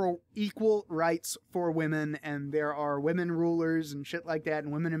get equal rights for women, and there are women rulers and shit like that,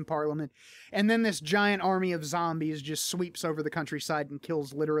 and women in parliament. And then this giant army of zombies just sweeps over the countryside and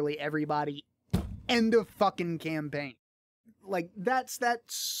kills literally everybody. End of fucking campaign. Like, that's that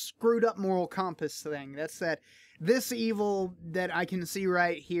screwed up moral compass thing. That's this evil that I can see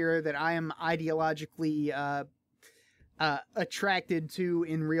right here that I am ideologically attracted to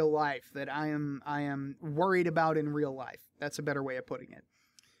in real life, that I am worried about in real life. That's a better way of putting it.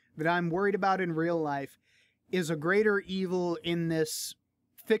 That I'm worried about in real life is a greater evil in this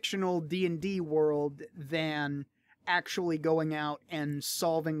fictional D&D world than actually going out and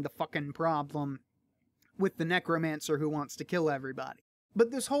solving the fucking problem with the necromancer who wants to kill everybody.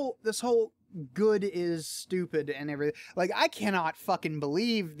 But this whole good is stupid and everything. Like, I cannot fucking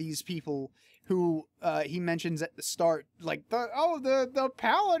believe these people who he mentions at the start, like, the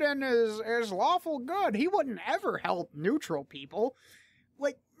paladin is lawful good. He wouldn't ever help neutral people.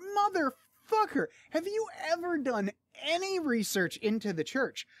 Like, motherfucker, have you ever done any research into the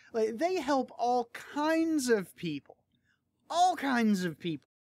church? Like, they help all kinds of people. All kinds of people.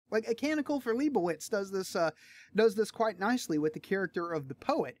 Like, A Canticle for Leibowitz does this quite nicely with the character of the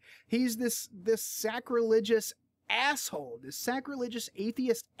poet. He's this sacrilegious asshole, this sacrilegious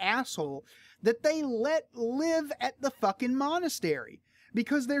atheist asshole that they let live at the fucking monastery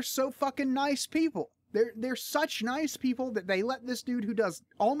because they're so fucking nice people. They're such nice people that they let this dude who does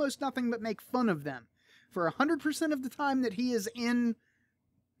almost nothing but make fun of them for 100% of the time that he is in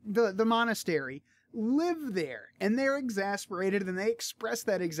the monastery live there. And they're exasperated and they express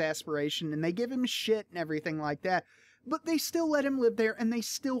that exasperation and they give him shit and everything like that. But they still let him live there, and they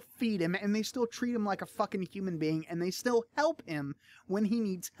still feed him, and they still treat him like a fucking human being, and they still help him when he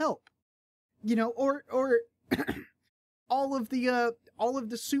needs help. You know, or all of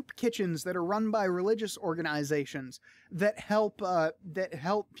the soup kitchens that are run by religious organizations that help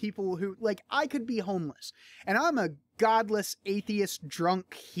people who, like, I could be homeless and I'm a godless atheist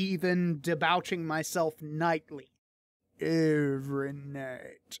drunk heathen debauching myself nightly every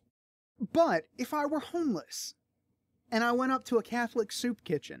night. But if I were homeless and I went up to a Catholic soup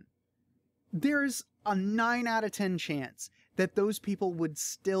kitchen, there's a 9 out of 10 chance that those people would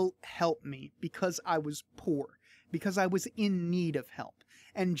still help me because I was poor, because I was in need of help.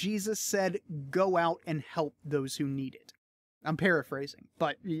 And Jesus said, go out and help those who need it. I'm paraphrasing,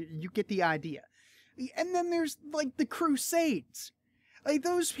 but you get the idea. And then there's, like, the Crusades. Like,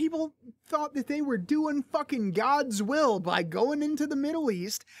 those people thought that they were doing fucking God's will by going into the Middle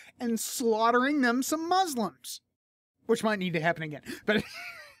East and slaughtering them some Muslims. Which might need to happen again, but...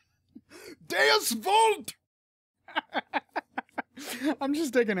 Deus Vult! I'm just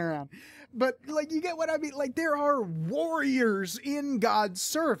sticking around. But, like, you get what I mean? Like, there are warriors in God's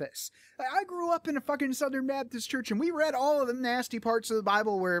service. I grew up in a fucking Southern Baptist church, and we read all of the nasty parts of the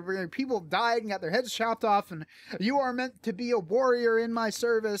Bible where people died and got their heads chopped off, and you are meant to be a warrior in my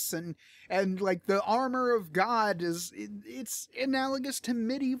service, and like, the armor of God it's analogous to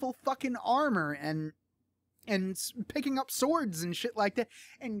medieval fucking armor, and picking up swords and shit like that,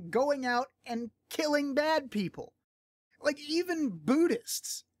 and going out and killing bad people. Like, even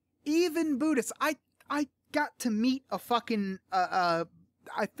Buddhists, I got to meet a fucking,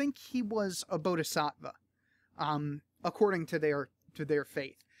 I think he was a bodhisattva, according to their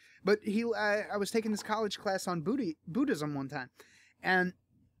faith. But I was taking this college class on Buddhism one time, and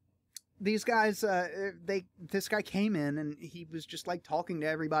these guys, this guy came in and he was just, like, talking to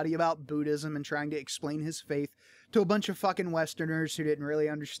everybody about Buddhism and trying to explain his faith to a bunch of fucking Westerners who didn't really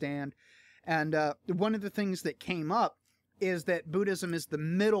understand. And one of the things that came up is that Buddhism is the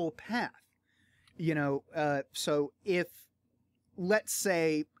middle path. You know, so if, let's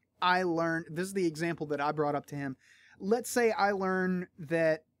say I learn, this is the example that I brought up to him. Let's say I learn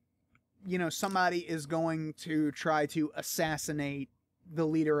that, you know, somebody is going to try to assassinate the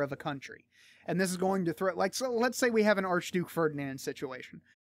leader of a country. And this is going to throw, like, so let's say we have an Archduke Ferdinand situation,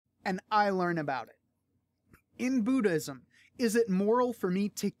 and I learn about it. In Buddhism, is it moral for me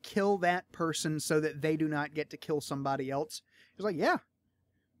to kill that person so that they do not get to kill somebody else? He's like, yeah.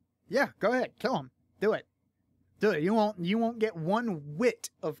 Yeah, go ahead, kill him. Do it. Do it. You won't get one whit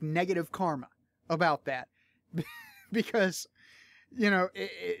of negative karma about that. Because, you know,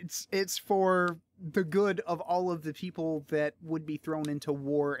 it's for the good of all of the people that would be thrown into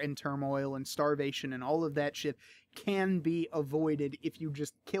war and turmoil and starvation, and all of that shit can be avoided if you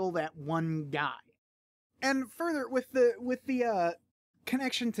just kill that one guy. And further, with the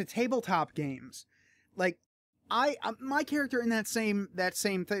connection to tabletop games, like, my character in that same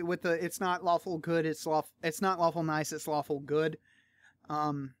thing with the, it's not lawful good, it's not lawful nice, it's lawful good.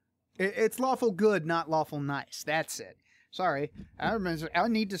 It's lawful good, not lawful nice. That's it. Sorry, I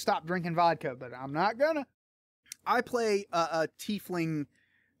need to stop drinking vodka, but I'm not gonna. I play a tiefling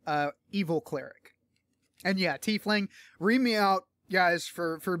evil cleric. And yeah, tiefling, read me out, guys,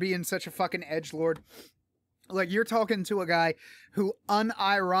 for being such a fucking edgelord. Like, you're talking to a guy who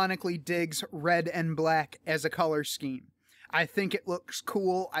unironically digs red and black as a color scheme. I think it looks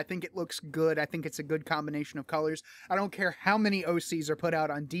cool. I think it looks good. I think it's a good combination of colors. I don't care how many OCs are put out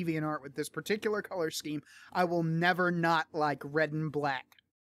on DeviantArt with this particular color scheme. I will never not like red and black.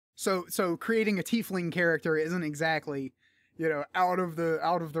 So creating a tiefling character isn't exactly, you know, out of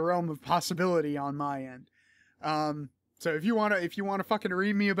the realm of possibility on my end. So if you wanna fucking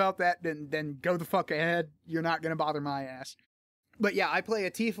read me about that, then go the fuck ahead. You're not gonna bother my ass. But yeah, I play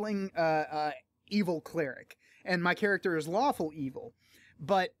a tiefling evil cleric. And my character is lawful evil,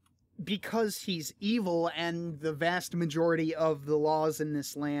 but because he's evil and the vast majority of the laws in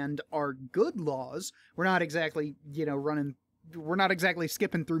this land are good laws, we're not exactly, you know, we're not exactly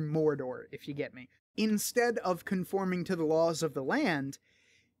skipping through Mordor, if you get me. Instead of conforming to the laws of the land,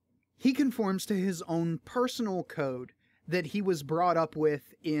 he conforms to his own personal code that he was brought up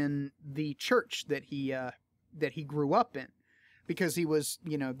with in the church that he grew up in. Because he was,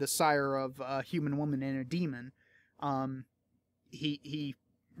 you know, the sire of a human woman and a demon. He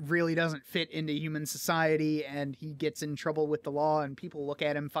really doesn't fit into human society, and he gets in trouble with the law, and people look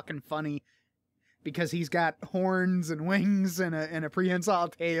at him fucking funny because he's got horns and wings and a prehensile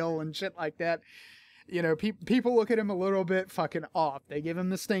tail and shit like that. You know, people look at him a little bit fucking off. They give him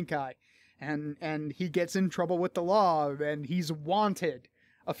the stink eye, and he gets in trouble with the law, and he's wanted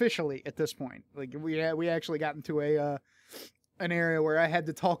officially at this point. Like, we actually got into an area where I had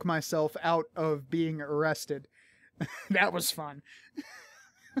to talk myself out of being arrested. That was fun.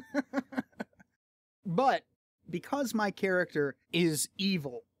 But because my character is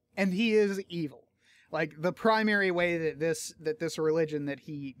evil, and he is evil, like the primary way that this religion that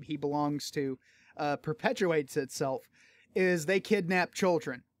he belongs to perpetuates itself is they kidnap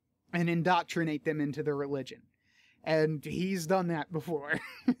children and indoctrinate them into the religion. And he's done that before.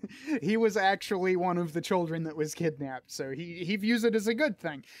 He was actually one of the children that was kidnapped, so he views it as a good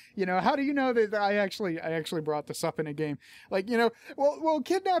thing. You know, how do you know that I actually brought this up in a game? Like, you know, well,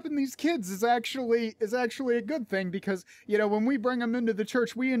 kidnapping these kids is actually a good thing, because, you know, when we bring them into the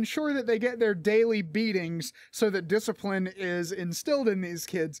church, we ensure that they get their daily beatings so that discipline is instilled in these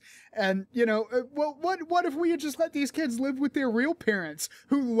kids. And, you know, well, what if we had just let these kids live with their real parents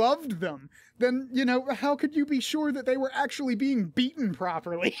who loved them? Then, you know, how could you be sure that they were actually being beaten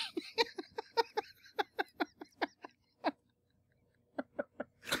properly?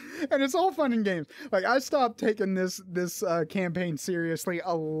 And it's all fun and games. Like, I stopped taking this campaign seriously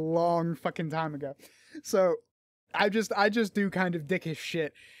a long fucking time ago. So I just do kind of dickish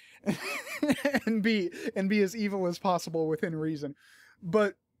shit and be as evil as possible within reason.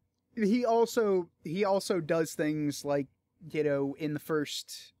 But he also does things like, you know, in the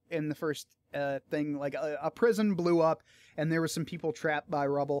first thing, like a prison blew up and there were some people trapped by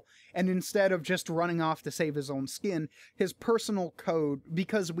rubble, and instead of just running off to save his own skin, his personal code,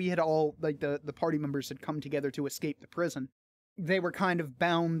 because we had all, like, the party members had come together to escape the prison, they were kind of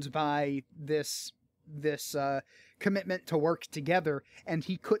bound by this commitment to work together, and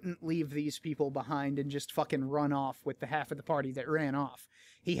he couldn't leave these people behind and just fucking run off with the half of the party that ran off.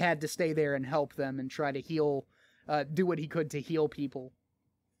 He had to stay there and help them and try to heal, do what he could to heal people,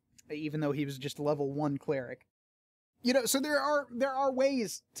 even though he was just a level 1 cleric. You know, so there are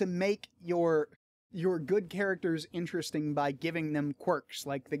ways to make your good characters interesting by giving them quirks,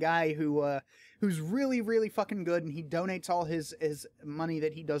 like the guy who's really, really fucking good, and he donates all his money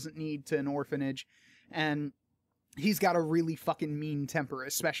that he doesn't need to an orphanage, and he's got a really fucking mean temper,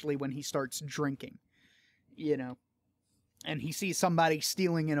 especially when he starts drinking, you know, and he sees somebody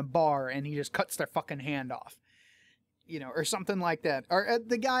stealing in a bar and he just cuts their fucking hand off. You know, or something like that. Or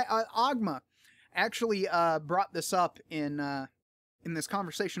the guy, Agma, actually brought this up in this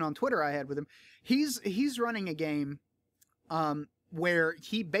conversation on Twitter I had with him. He's running a game where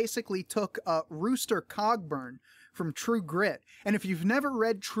he basically took Rooster Cogburn from True Grit. And if you've never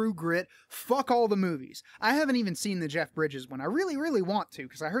read True Grit, fuck all the movies. I haven't even seen the Jeff Bridges one. I really, really want to,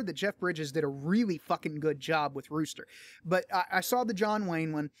 because I heard that Jeff Bridges did a really fucking good job with Rooster. But I saw the John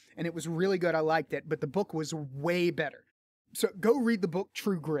Wayne one, and it was really good. I liked it, but the book was way better. So go read the book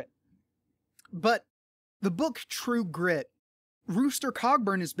True Grit. But the book True Grit, Rooster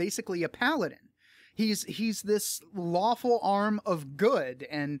Cogburn is basically a paladin. He's this lawful arm of good,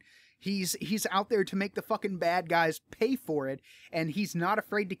 and he's out there to make the fucking bad guys pay for it, and he's not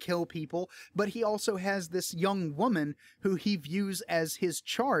afraid to kill people, but he also has this young woman who he views as his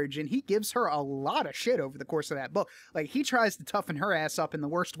charge, and he gives her a lot of shit over the course of that book. Like, he tries to toughen her ass up in the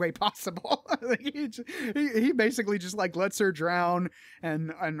worst way possible. Like, he basically just, like, lets her drown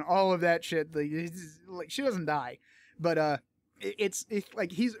and all of that shit. Like, she doesn't die, but it's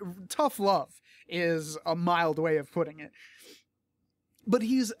like, he's tough love is a mild way of putting it. But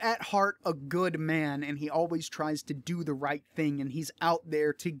he's at heart a good man, and he always tries to do the right thing, and he's out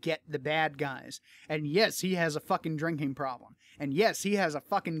there to get the bad guys. And yes, he has a fucking drinking problem. And yes, he has a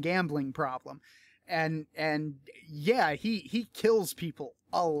fucking gambling problem. And yeah, he kills people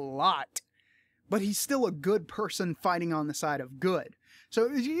a lot. But he's still a good person fighting on the side of good. So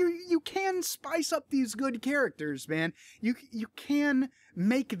you can spice up these good characters, man. You can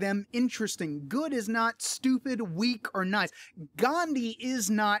make them interesting. Good is not stupid, weak, or nice. Gandhi is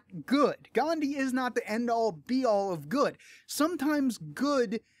not good. Gandhi is not the end-all, be-all of good. Sometimes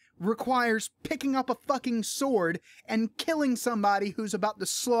good requires picking up a fucking sword and killing somebody who's about to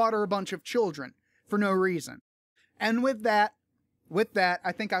slaughter a bunch of children for no reason. And with that,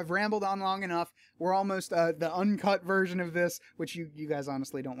 I think I've rambled on long enough. We're almost, the uncut version of this, which you guys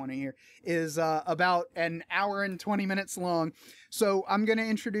honestly don't want to hear, is about an hour and 20 minutes long. So I'm going to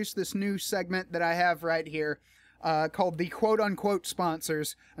introduce this new segment that I have right here, called the quote-unquote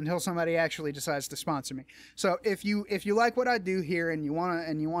sponsors, until somebody actually decides to sponsor me. So if you like what I do here and you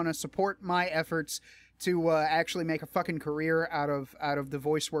wanna support my efforts to actually make a fucking career out of the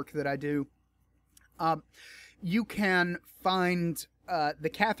voice work that I do, you can find the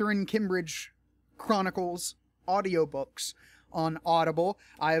Catherine Kimbridge Chronicles audiobooks on Audible.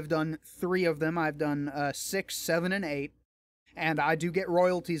 I have done 3 of them. I've done 6, 7, and 8. And I do get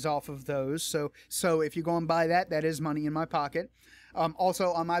royalties off of those. So if you go and buy that, that is money in my pocket.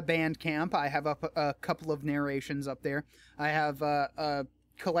 Also, on my Bandcamp, I have up a couple of narrations up there. I have a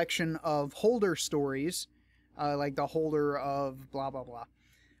collection of Holder stories like the holder of blah blah blah.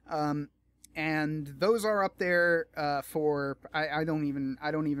 And those are up there for I don't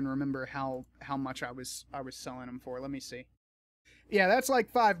even remember how much I was selling them for. Let me see. Yeah, that's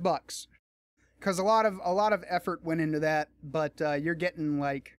like $5, because a lot of effort went into that. But you're getting,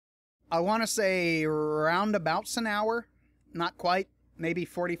 like, I want to say roundabouts an hour, not quite, maybe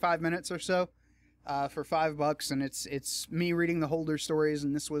 45 minutes or so, for $5, and it's me reading the holder stories.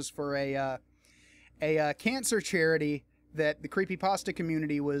 And this was for a cancer charity that the creepypasta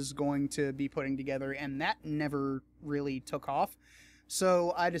community was going to be putting together, and that never really took off.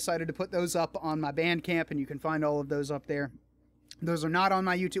 So I decided to put those up on my Bandcamp, and you can find all of those up there. Those are not on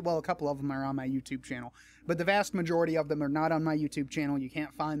my YouTube. Well, a couple of them are on my YouTube channel, but the vast majority of them are not on my YouTube channel. You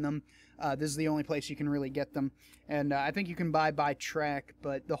can't find them. This is the only place you can really get them. And I think you can buy by track,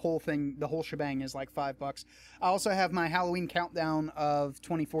 but the whole shebang is like $5. I also have my Halloween countdown of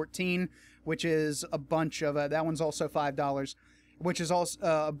 2014, which is a bunch of, that one's also $5, which is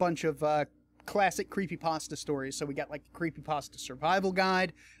also a bunch of classic creepypasta stories. So we got like the Creepypasta Survival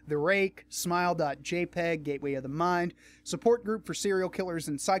Guide, The Rake, Smile.jpg, Gateway of the Mind, Support Group for Serial Killers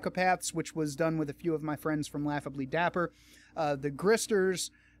and Psychopaths, which was done with a few of my friends from Laughably Dapper, The Gristers,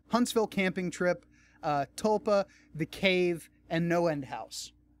 Huntsville Camping Trip, Tulpa, The Cave, and No End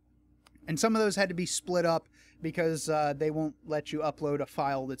House. And some of those had to be split up because they won't let you upload a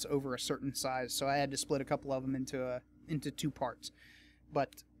file that's over a certain size, so I had to split a couple of them into 2 parts.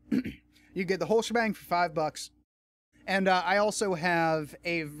 But you get the whole shebang for $5. And I also have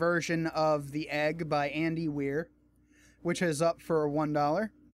a version of The Egg by Andy Weir, which is up for $1.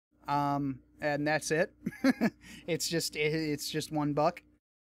 And that's it. It's just $1.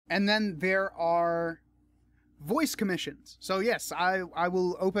 And then there are voice commissions. So yes, I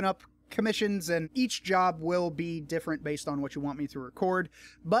will open up commissions, and each job will be different based on what you want me to record.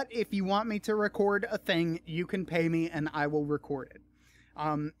 But if you want me to record a thing, you can pay me and I will record it.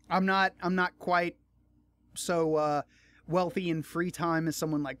 I'm not quite so wealthy in free time as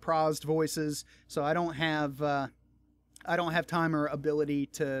someone like Prosd Voices, so I don't have time or ability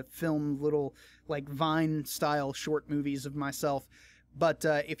to film little, like, Vine style short movies of myself. But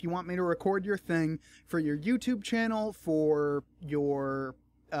if you want me to record your thing for your YouTube channel, for your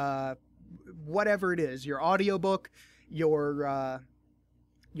whatever it is, your audiobook, your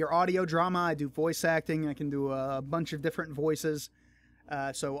audio drama, I do voice acting, I can do a bunch of different voices.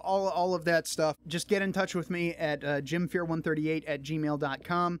 So all of that stuff, just get in touch with me at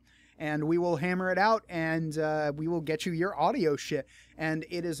JimFear138@gmail.com, and we will hammer it out, and we will get you your audio shit. And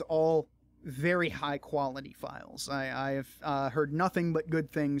it is all very high quality files. I have heard nothing but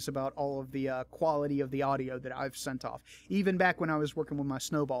good things about all of the quality of the audio that I've sent off, even back when I was working with my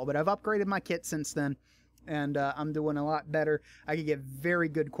Snowball. But I've upgraded my kit since then, and I'm doing a lot better. I can get very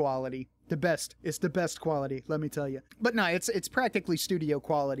good quality. It's the best quality, let me tell you. But no, it's practically studio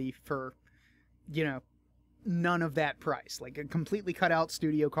quality for, you know, none of that price. Like, a completely cut out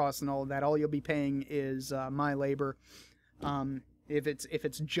studio costs and all of that. All you'll be paying is my labor. If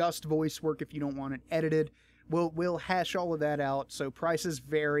it's just voice work, if you don't want it edited, we'll hash all of that out. So prices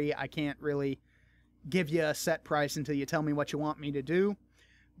vary. I can't really give you a set price until you tell me what you want me to do.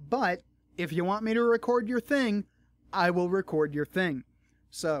 But if you want me to record your thing, I will record your thing.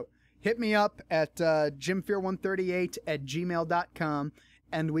 So hit me up at JimFear138@gmail.com,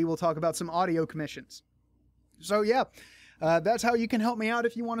 and we will talk about some audio commissions. So yeah, that's how you can help me out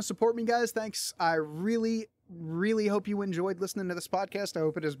if you want to support me, guys. Thanks. I really hope you enjoyed listening to this podcast. I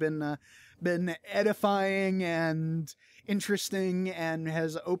hope it has been edifying and interesting, and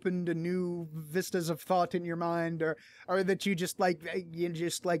has opened a new vistas of thought in your mind, or that you just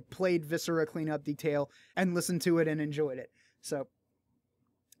played Viscera Cleanup Detail and listened to it and enjoyed it. So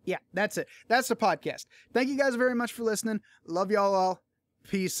yeah, that's it. That's the podcast. Thank you guys very much for listening. Love y'all all.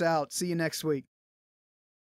 Peace out. See you next week.